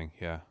tempo thing,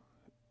 yeah.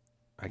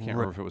 I can't Right.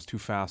 remember if it was too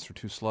fast or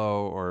too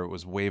slow, or it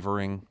was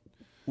wavering.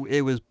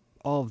 It was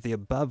all of the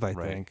above, I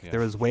Right, think. yeah.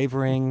 There was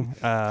wavering.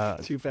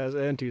 Too fast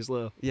and too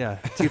slow. Yeah,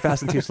 too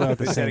fast and too slow at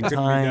the They said same it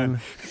couldn't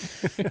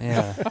be time.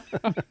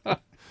 Yeah.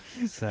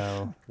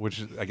 So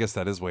Which I guess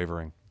that is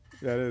wavering.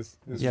 That is.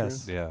 It's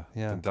yes, true. Yeah.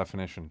 Yeah. The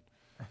definition.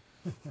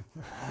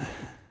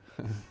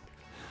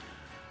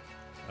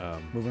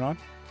 Moving on.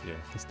 Yeah.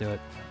 let's do it.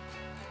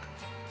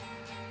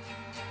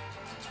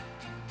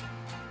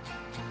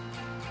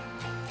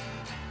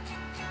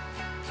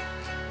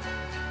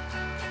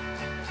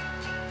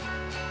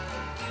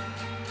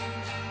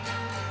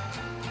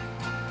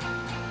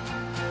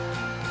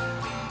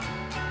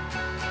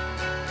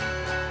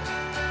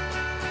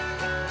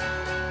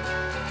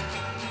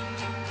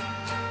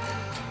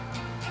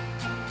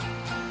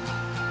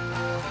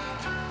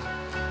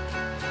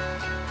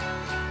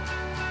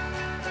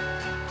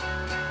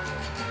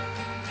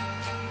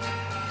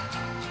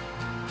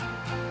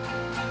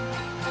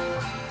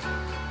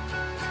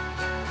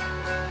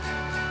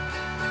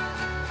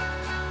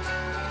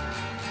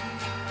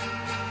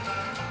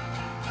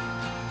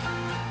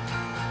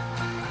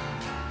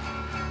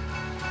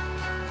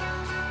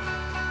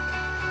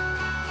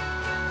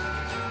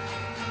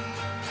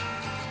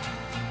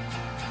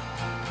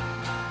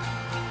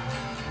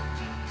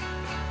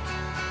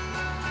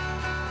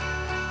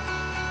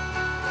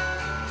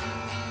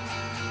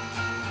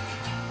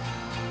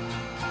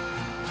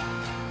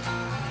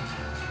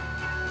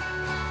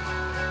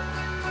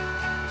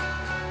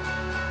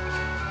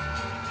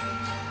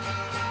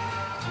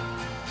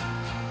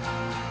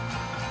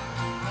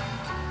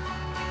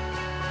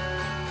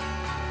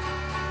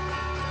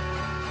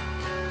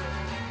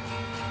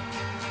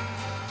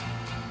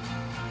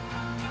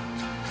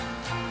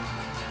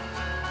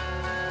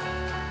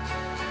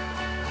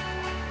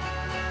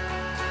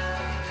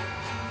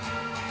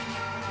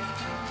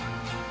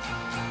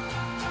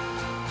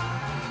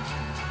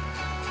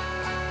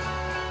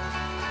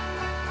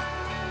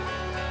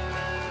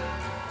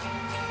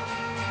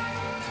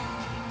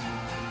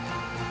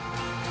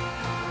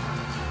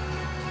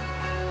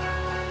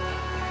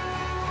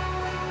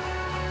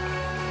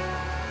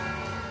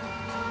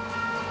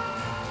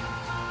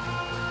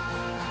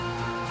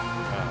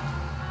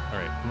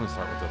 I'm gonna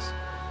start with this.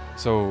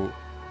 So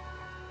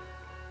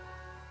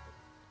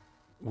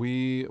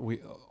we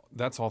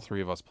that's all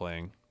three of us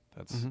playing.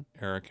 That's Mhm.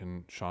 Eric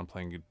and Sean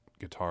playing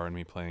guitar and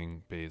me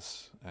playing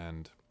bass.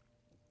 And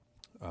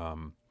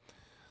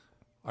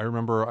I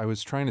remember I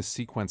was trying to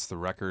sequence the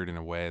record in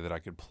a way that I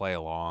could play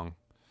along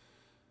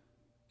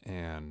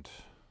and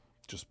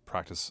just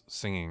practice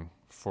singing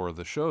for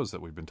the shows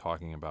that we've been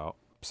talking about,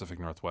 Pacific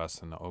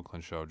Northwest and the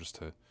Oakland show, just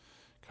to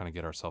kind of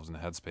get ourselves in the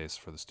headspace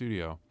for the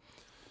studio.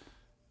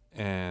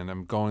 And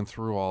I'm going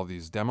through all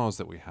these demos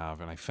that we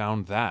have, and I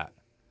found that.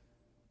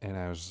 And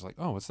I was just like,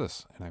 oh, what's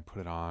this? And I put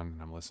it on,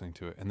 and I'm listening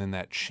to it. And then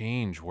that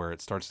change where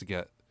it starts to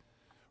get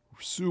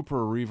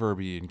super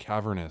reverby and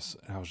cavernous.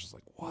 And I was just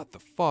like, what the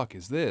fuck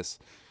is this?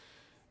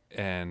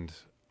 And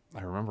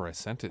I remember I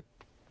sent it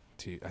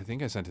to, I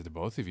think I sent it to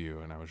both of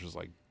you, and I was just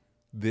like,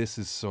 this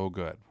is so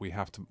good. We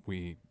have to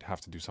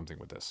do something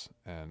with this.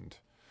 And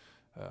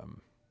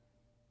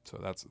so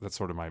that's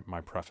sort of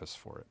my preface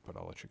for it, but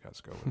I'll let you guys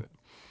go with it.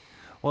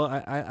 Well,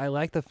 I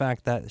like the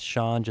fact that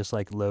Sean just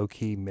like low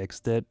key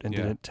mixed it and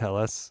Yeah. didn't tell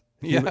us.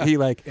 Yeah. He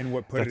like And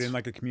what put it That's- in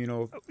like a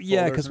communal yeah,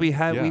 folder or because we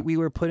something? had Yeah. we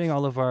were putting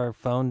all of our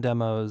phone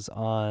demos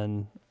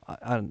on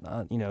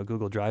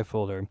Google Drive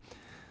folder,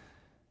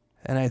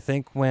 and I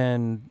think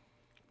when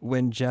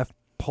Jeff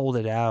pulled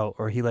it out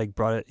or he like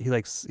brought it, he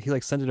like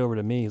sent it over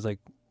to me. He's like,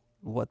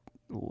 what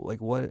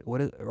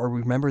is, or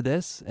remember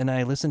this? And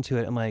I listened to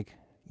it. I'm like,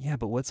 yeah,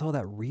 but what's all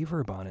that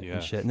reverb on it Yeah.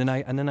 and shit? And then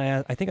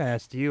I think I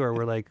asked you, or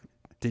we're like,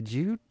 did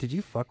you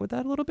fuck with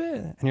that a little bit?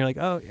 And you're like,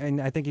 oh,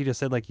 and I think you just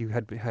said like you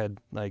had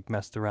like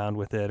messed around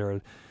with it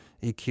or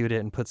EQ'd it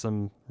and put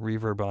some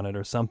reverb on it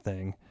or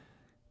something.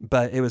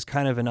 But it was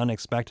kind of an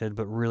unexpected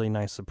but really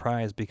nice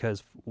surprise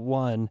because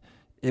one,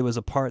 it was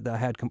a part that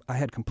I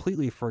had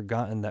completely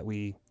forgotten that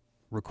we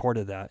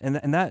recorded that. And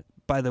that,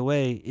 by the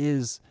way,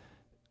 is,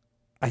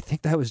 I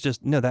think that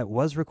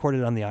was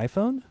recorded on the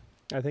iPhone.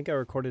 I think I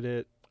recorded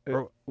it.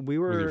 Or- We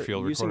With your were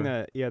field using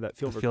recorder? that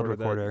field The field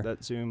recorder, recorder.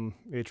 that Zoom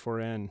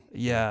H4n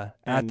Yeah,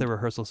 at the And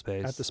rehearsal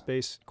space. at the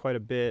space quite a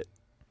bit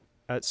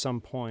at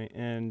some point.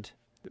 And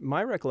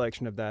my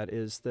recollection of that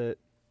is that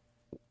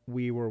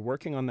we were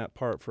working on that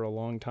part for a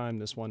long time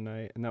this one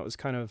night, and that was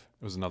kind of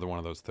It was another one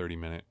of those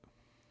 30-minute.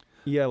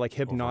 like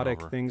hypnotic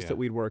over, things yeah. that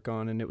we'd work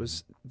on, and it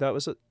was that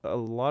was a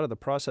lot of the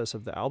process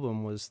of the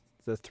album was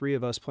the three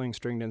of us playing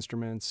stringed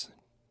instruments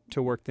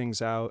to work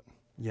things out.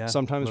 yeah,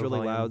 Sometimes low really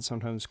volume. loud,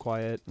 sometimes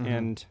quiet, Mhm.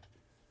 and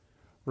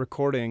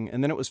recording.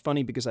 And then it was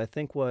funny because I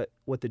think what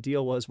the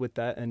deal was with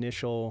that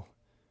initial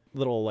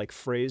little like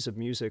phrase of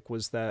music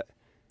was that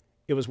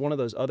it was one of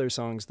those other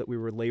songs that we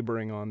were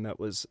laboring on that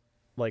was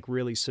like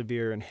really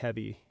severe and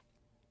heavy.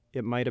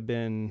 It might have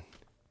been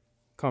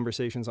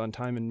Conversations on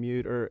Time and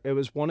Mute, or it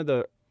was one of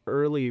the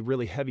early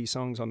really heavy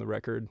songs on the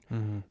record.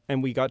 Mhm.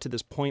 And we got to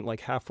this point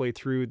like halfway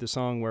through the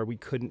song where we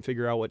couldn't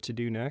figure out what to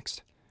do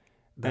next.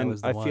 That And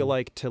was the I feel one.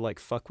 like to like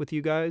fuck with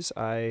you guys,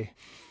 I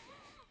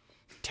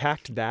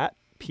tacked that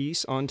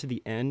piece onto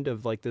the end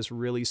of like this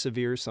really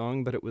severe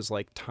song, but it was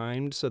like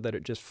timed so that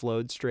it just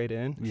flowed straight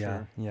in.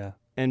 Yeah, yeah.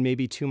 And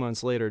maybe 2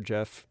 months later,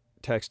 Jeff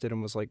texted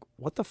and was like,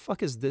 what the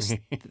fuck is this?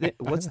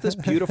 What's this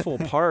beautiful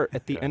part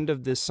at the end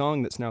of this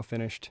song that's now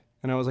finished?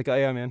 And I was like, oh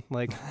yeah, man.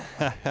 Like,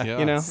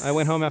 you know, I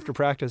went home after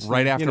practice.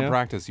 Right and, after you know,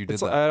 practice, you did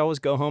that. I'd always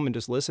go home and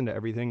just listen to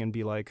everything and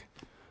be like,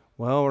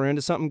 well, we're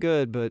into something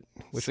good, but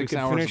wish we 6 could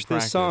hours finish of this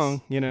practice.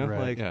 song, you know? Right.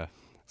 Like, Yeah.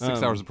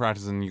 6 hours of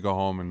practice and you go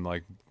home and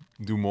like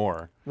do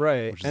more.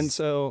 right. Which And is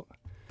so,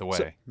 the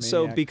way.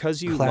 so Maniac.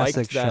 because you Classic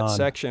liked that Sean.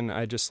 section,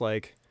 I just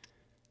like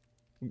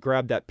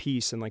grabbed that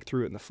piece and like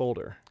threw it in the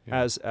folder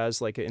as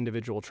like an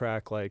individual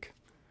track. Like,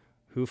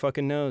 who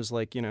fucking knows?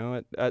 Like, you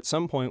know, at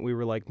some point we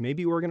were like,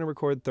 maybe we're gonna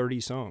record 30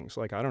 songs.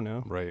 Like, I don't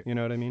know. Right. You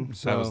know what I mean?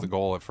 So That was the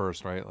goal at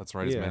first, right? Let's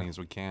write as Yeah. many as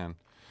we can.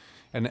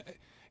 And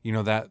you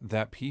know,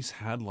 that piece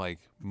had like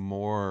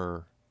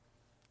more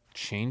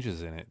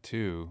changes in it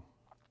too,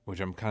 which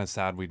I'm kind of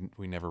sad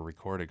we never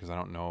recorded because I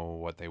don't know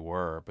what they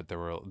were, but there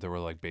were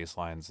like bass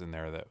lines in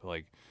there that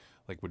like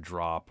would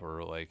drop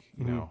or like,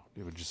 you know,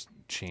 it would just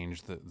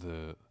change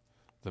the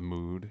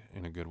mood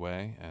in a good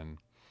way.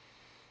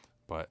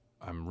 But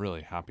I'm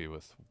really happy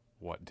with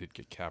what did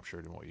get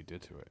captured and what you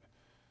did to it.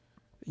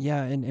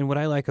 Yeah, and what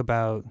I like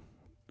about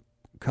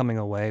coming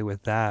away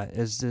with that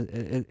is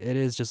it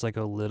is just like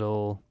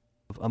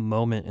a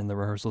moment in the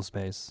rehearsal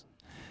space.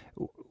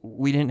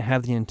 We didn't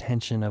have the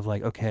intention of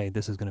like, okay,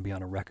 this is going to be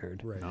on a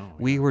record. Right. No,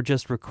 We yeah. were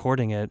just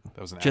recording it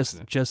That was an just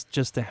accident.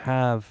 just to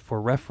have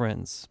for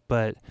reference.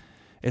 But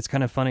it's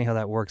kind of funny how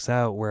that works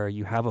out, where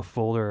you have a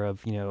folder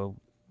of, you know,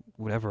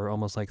 whatever,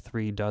 almost like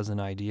 36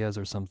 ideas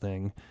or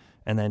something,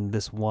 and then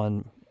this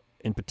one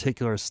in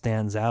particular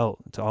stands out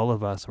to all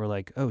of us. We're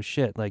like, oh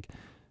shit, like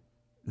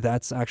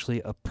that's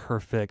actually a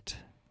perfect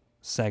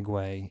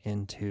segue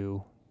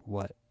into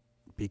what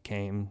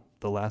became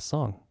the last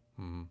song,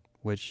 Mhm.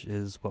 which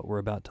is what we're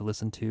about to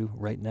listen to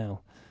right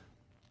now.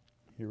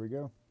 Here we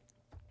go.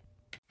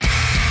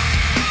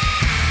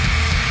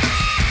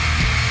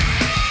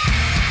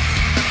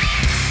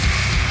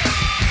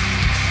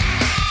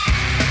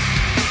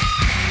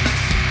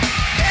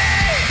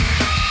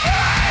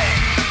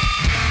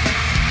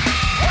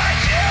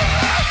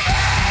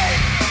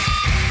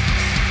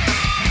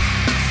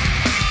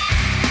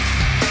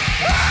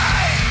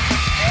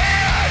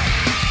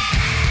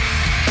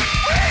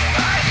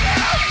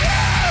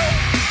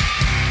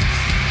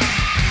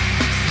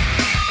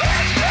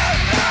 It's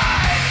just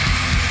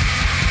time.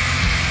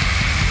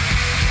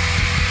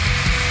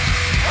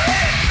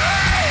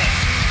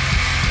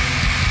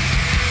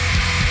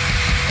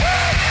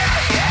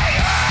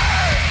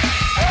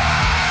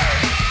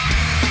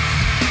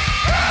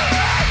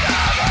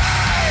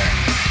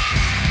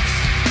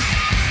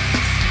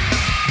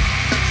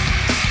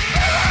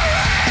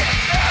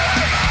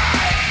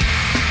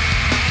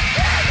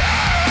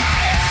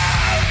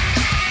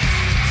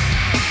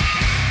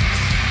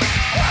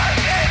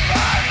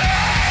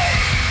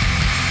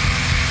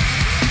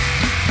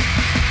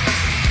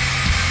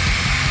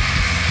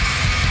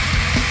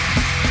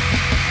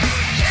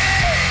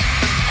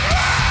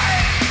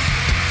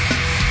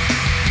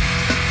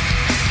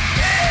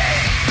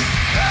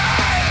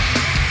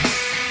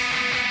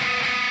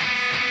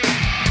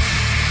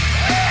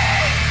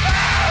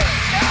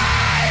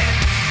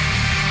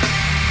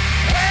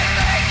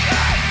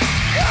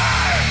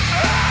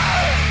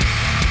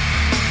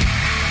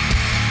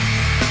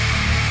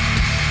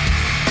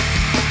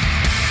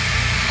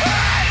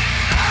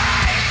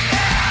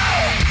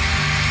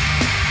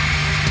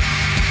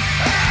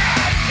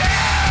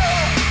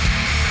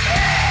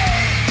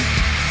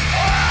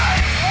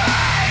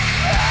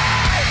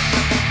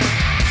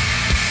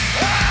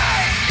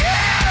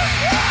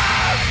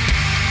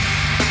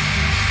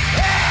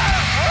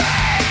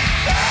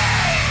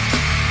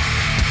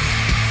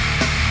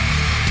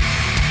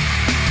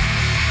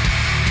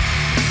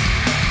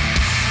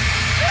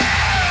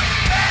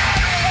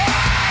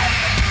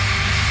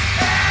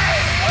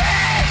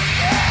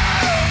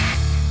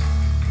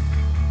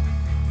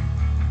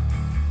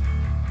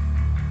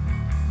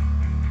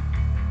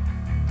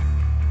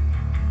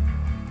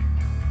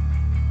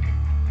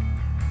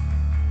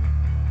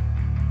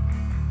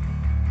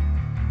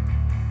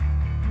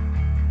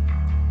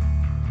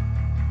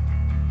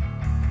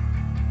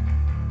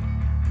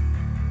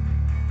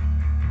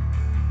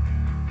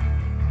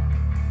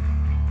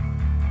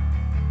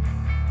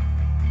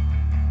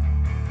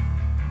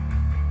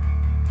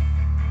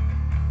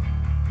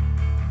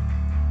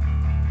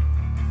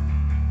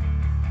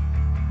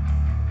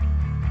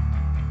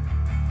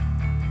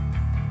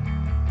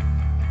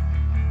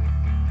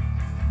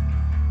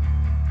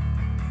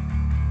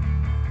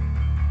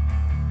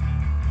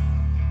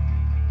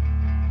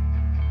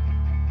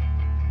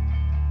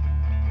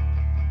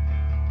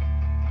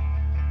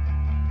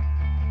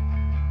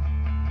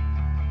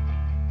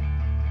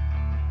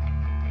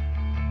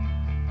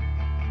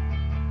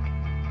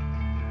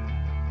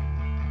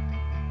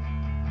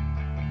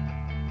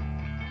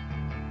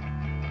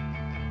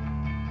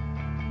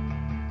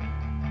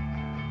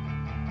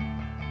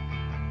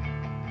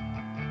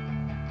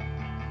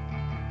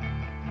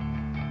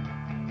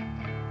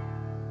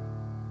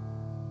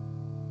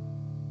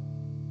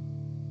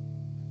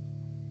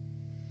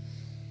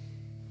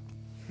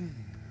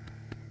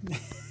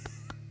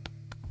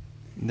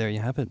 There you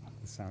have it.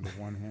 The sound of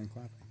one hand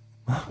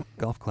clapping.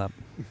 Golf clap.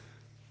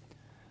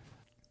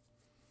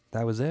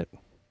 That was it.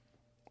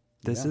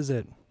 This Yeah. is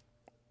it.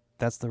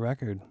 That's the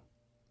record.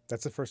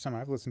 That's the first time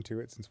I've listened to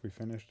it since we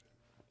finished.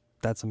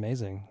 That's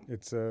amazing.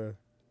 It's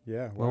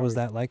yeah. What wow, was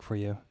that like for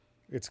you?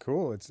 It's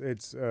cool.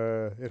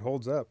 It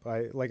holds up.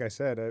 Like I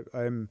said,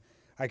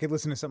 I could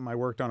listen to something I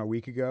worked on a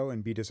week ago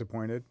and be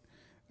disappointed.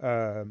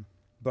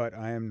 But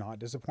I am not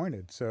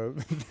disappointed. So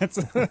that's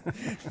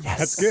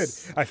that's good.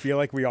 I feel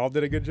like we all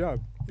did a good job.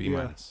 B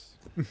minus.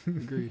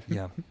 Agreed.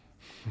 Yeah.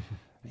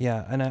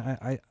 Yeah, and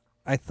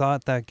I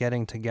thought that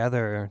getting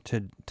together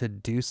to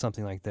do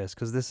something like this,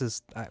 because this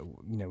is,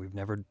 we've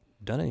never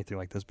done anything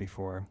like this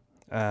before.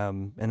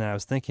 And then I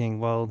was thinking,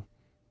 well,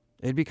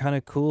 it'd be kind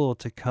of cool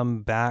to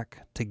come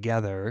back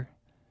together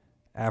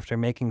after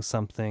making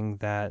something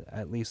that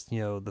at least,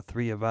 the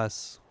three of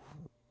us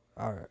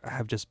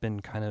have just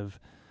been kind of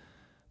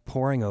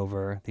poring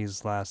over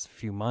these last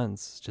few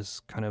months,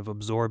 just kind of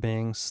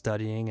absorbing,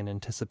 studying, and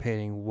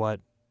anticipating what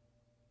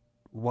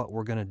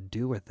we're going to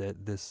do with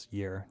it this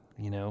year,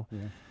 Yeah.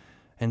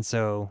 And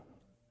so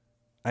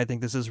I think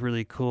this is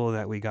really cool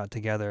that we got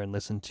together and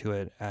listened to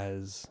it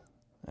as,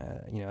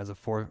 as a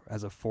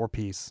four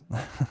piece.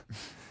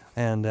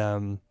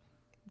 And,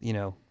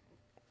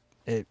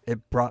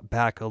 it brought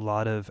back a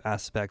lot of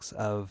aspects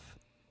of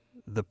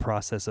the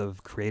process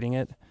of creating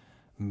it,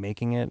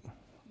 making it.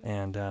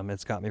 And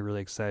it's got me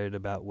really excited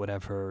about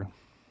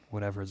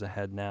whatever's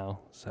ahead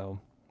now. So,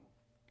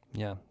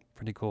 yeah,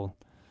 pretty cool.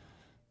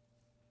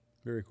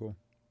 Very cool.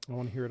 I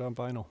want to hear it on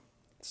vinyl.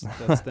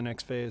 That's the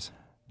next phase.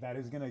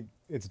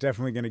 It's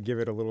definitely gonna give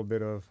it a little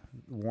bit of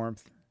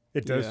warmth.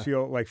 It does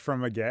feel like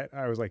from a get,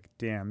 I was like,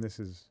 damn, this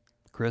is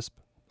Crisp.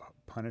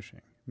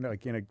 punishing.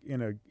 Like in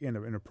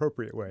an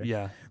appropriate way.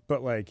 Yeah.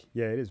 But like,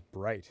 yeah, it is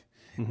bright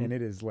Mhm. and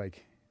it is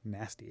like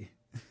nasty.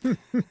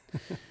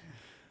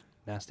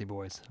 Nasty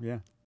boys. Yeah.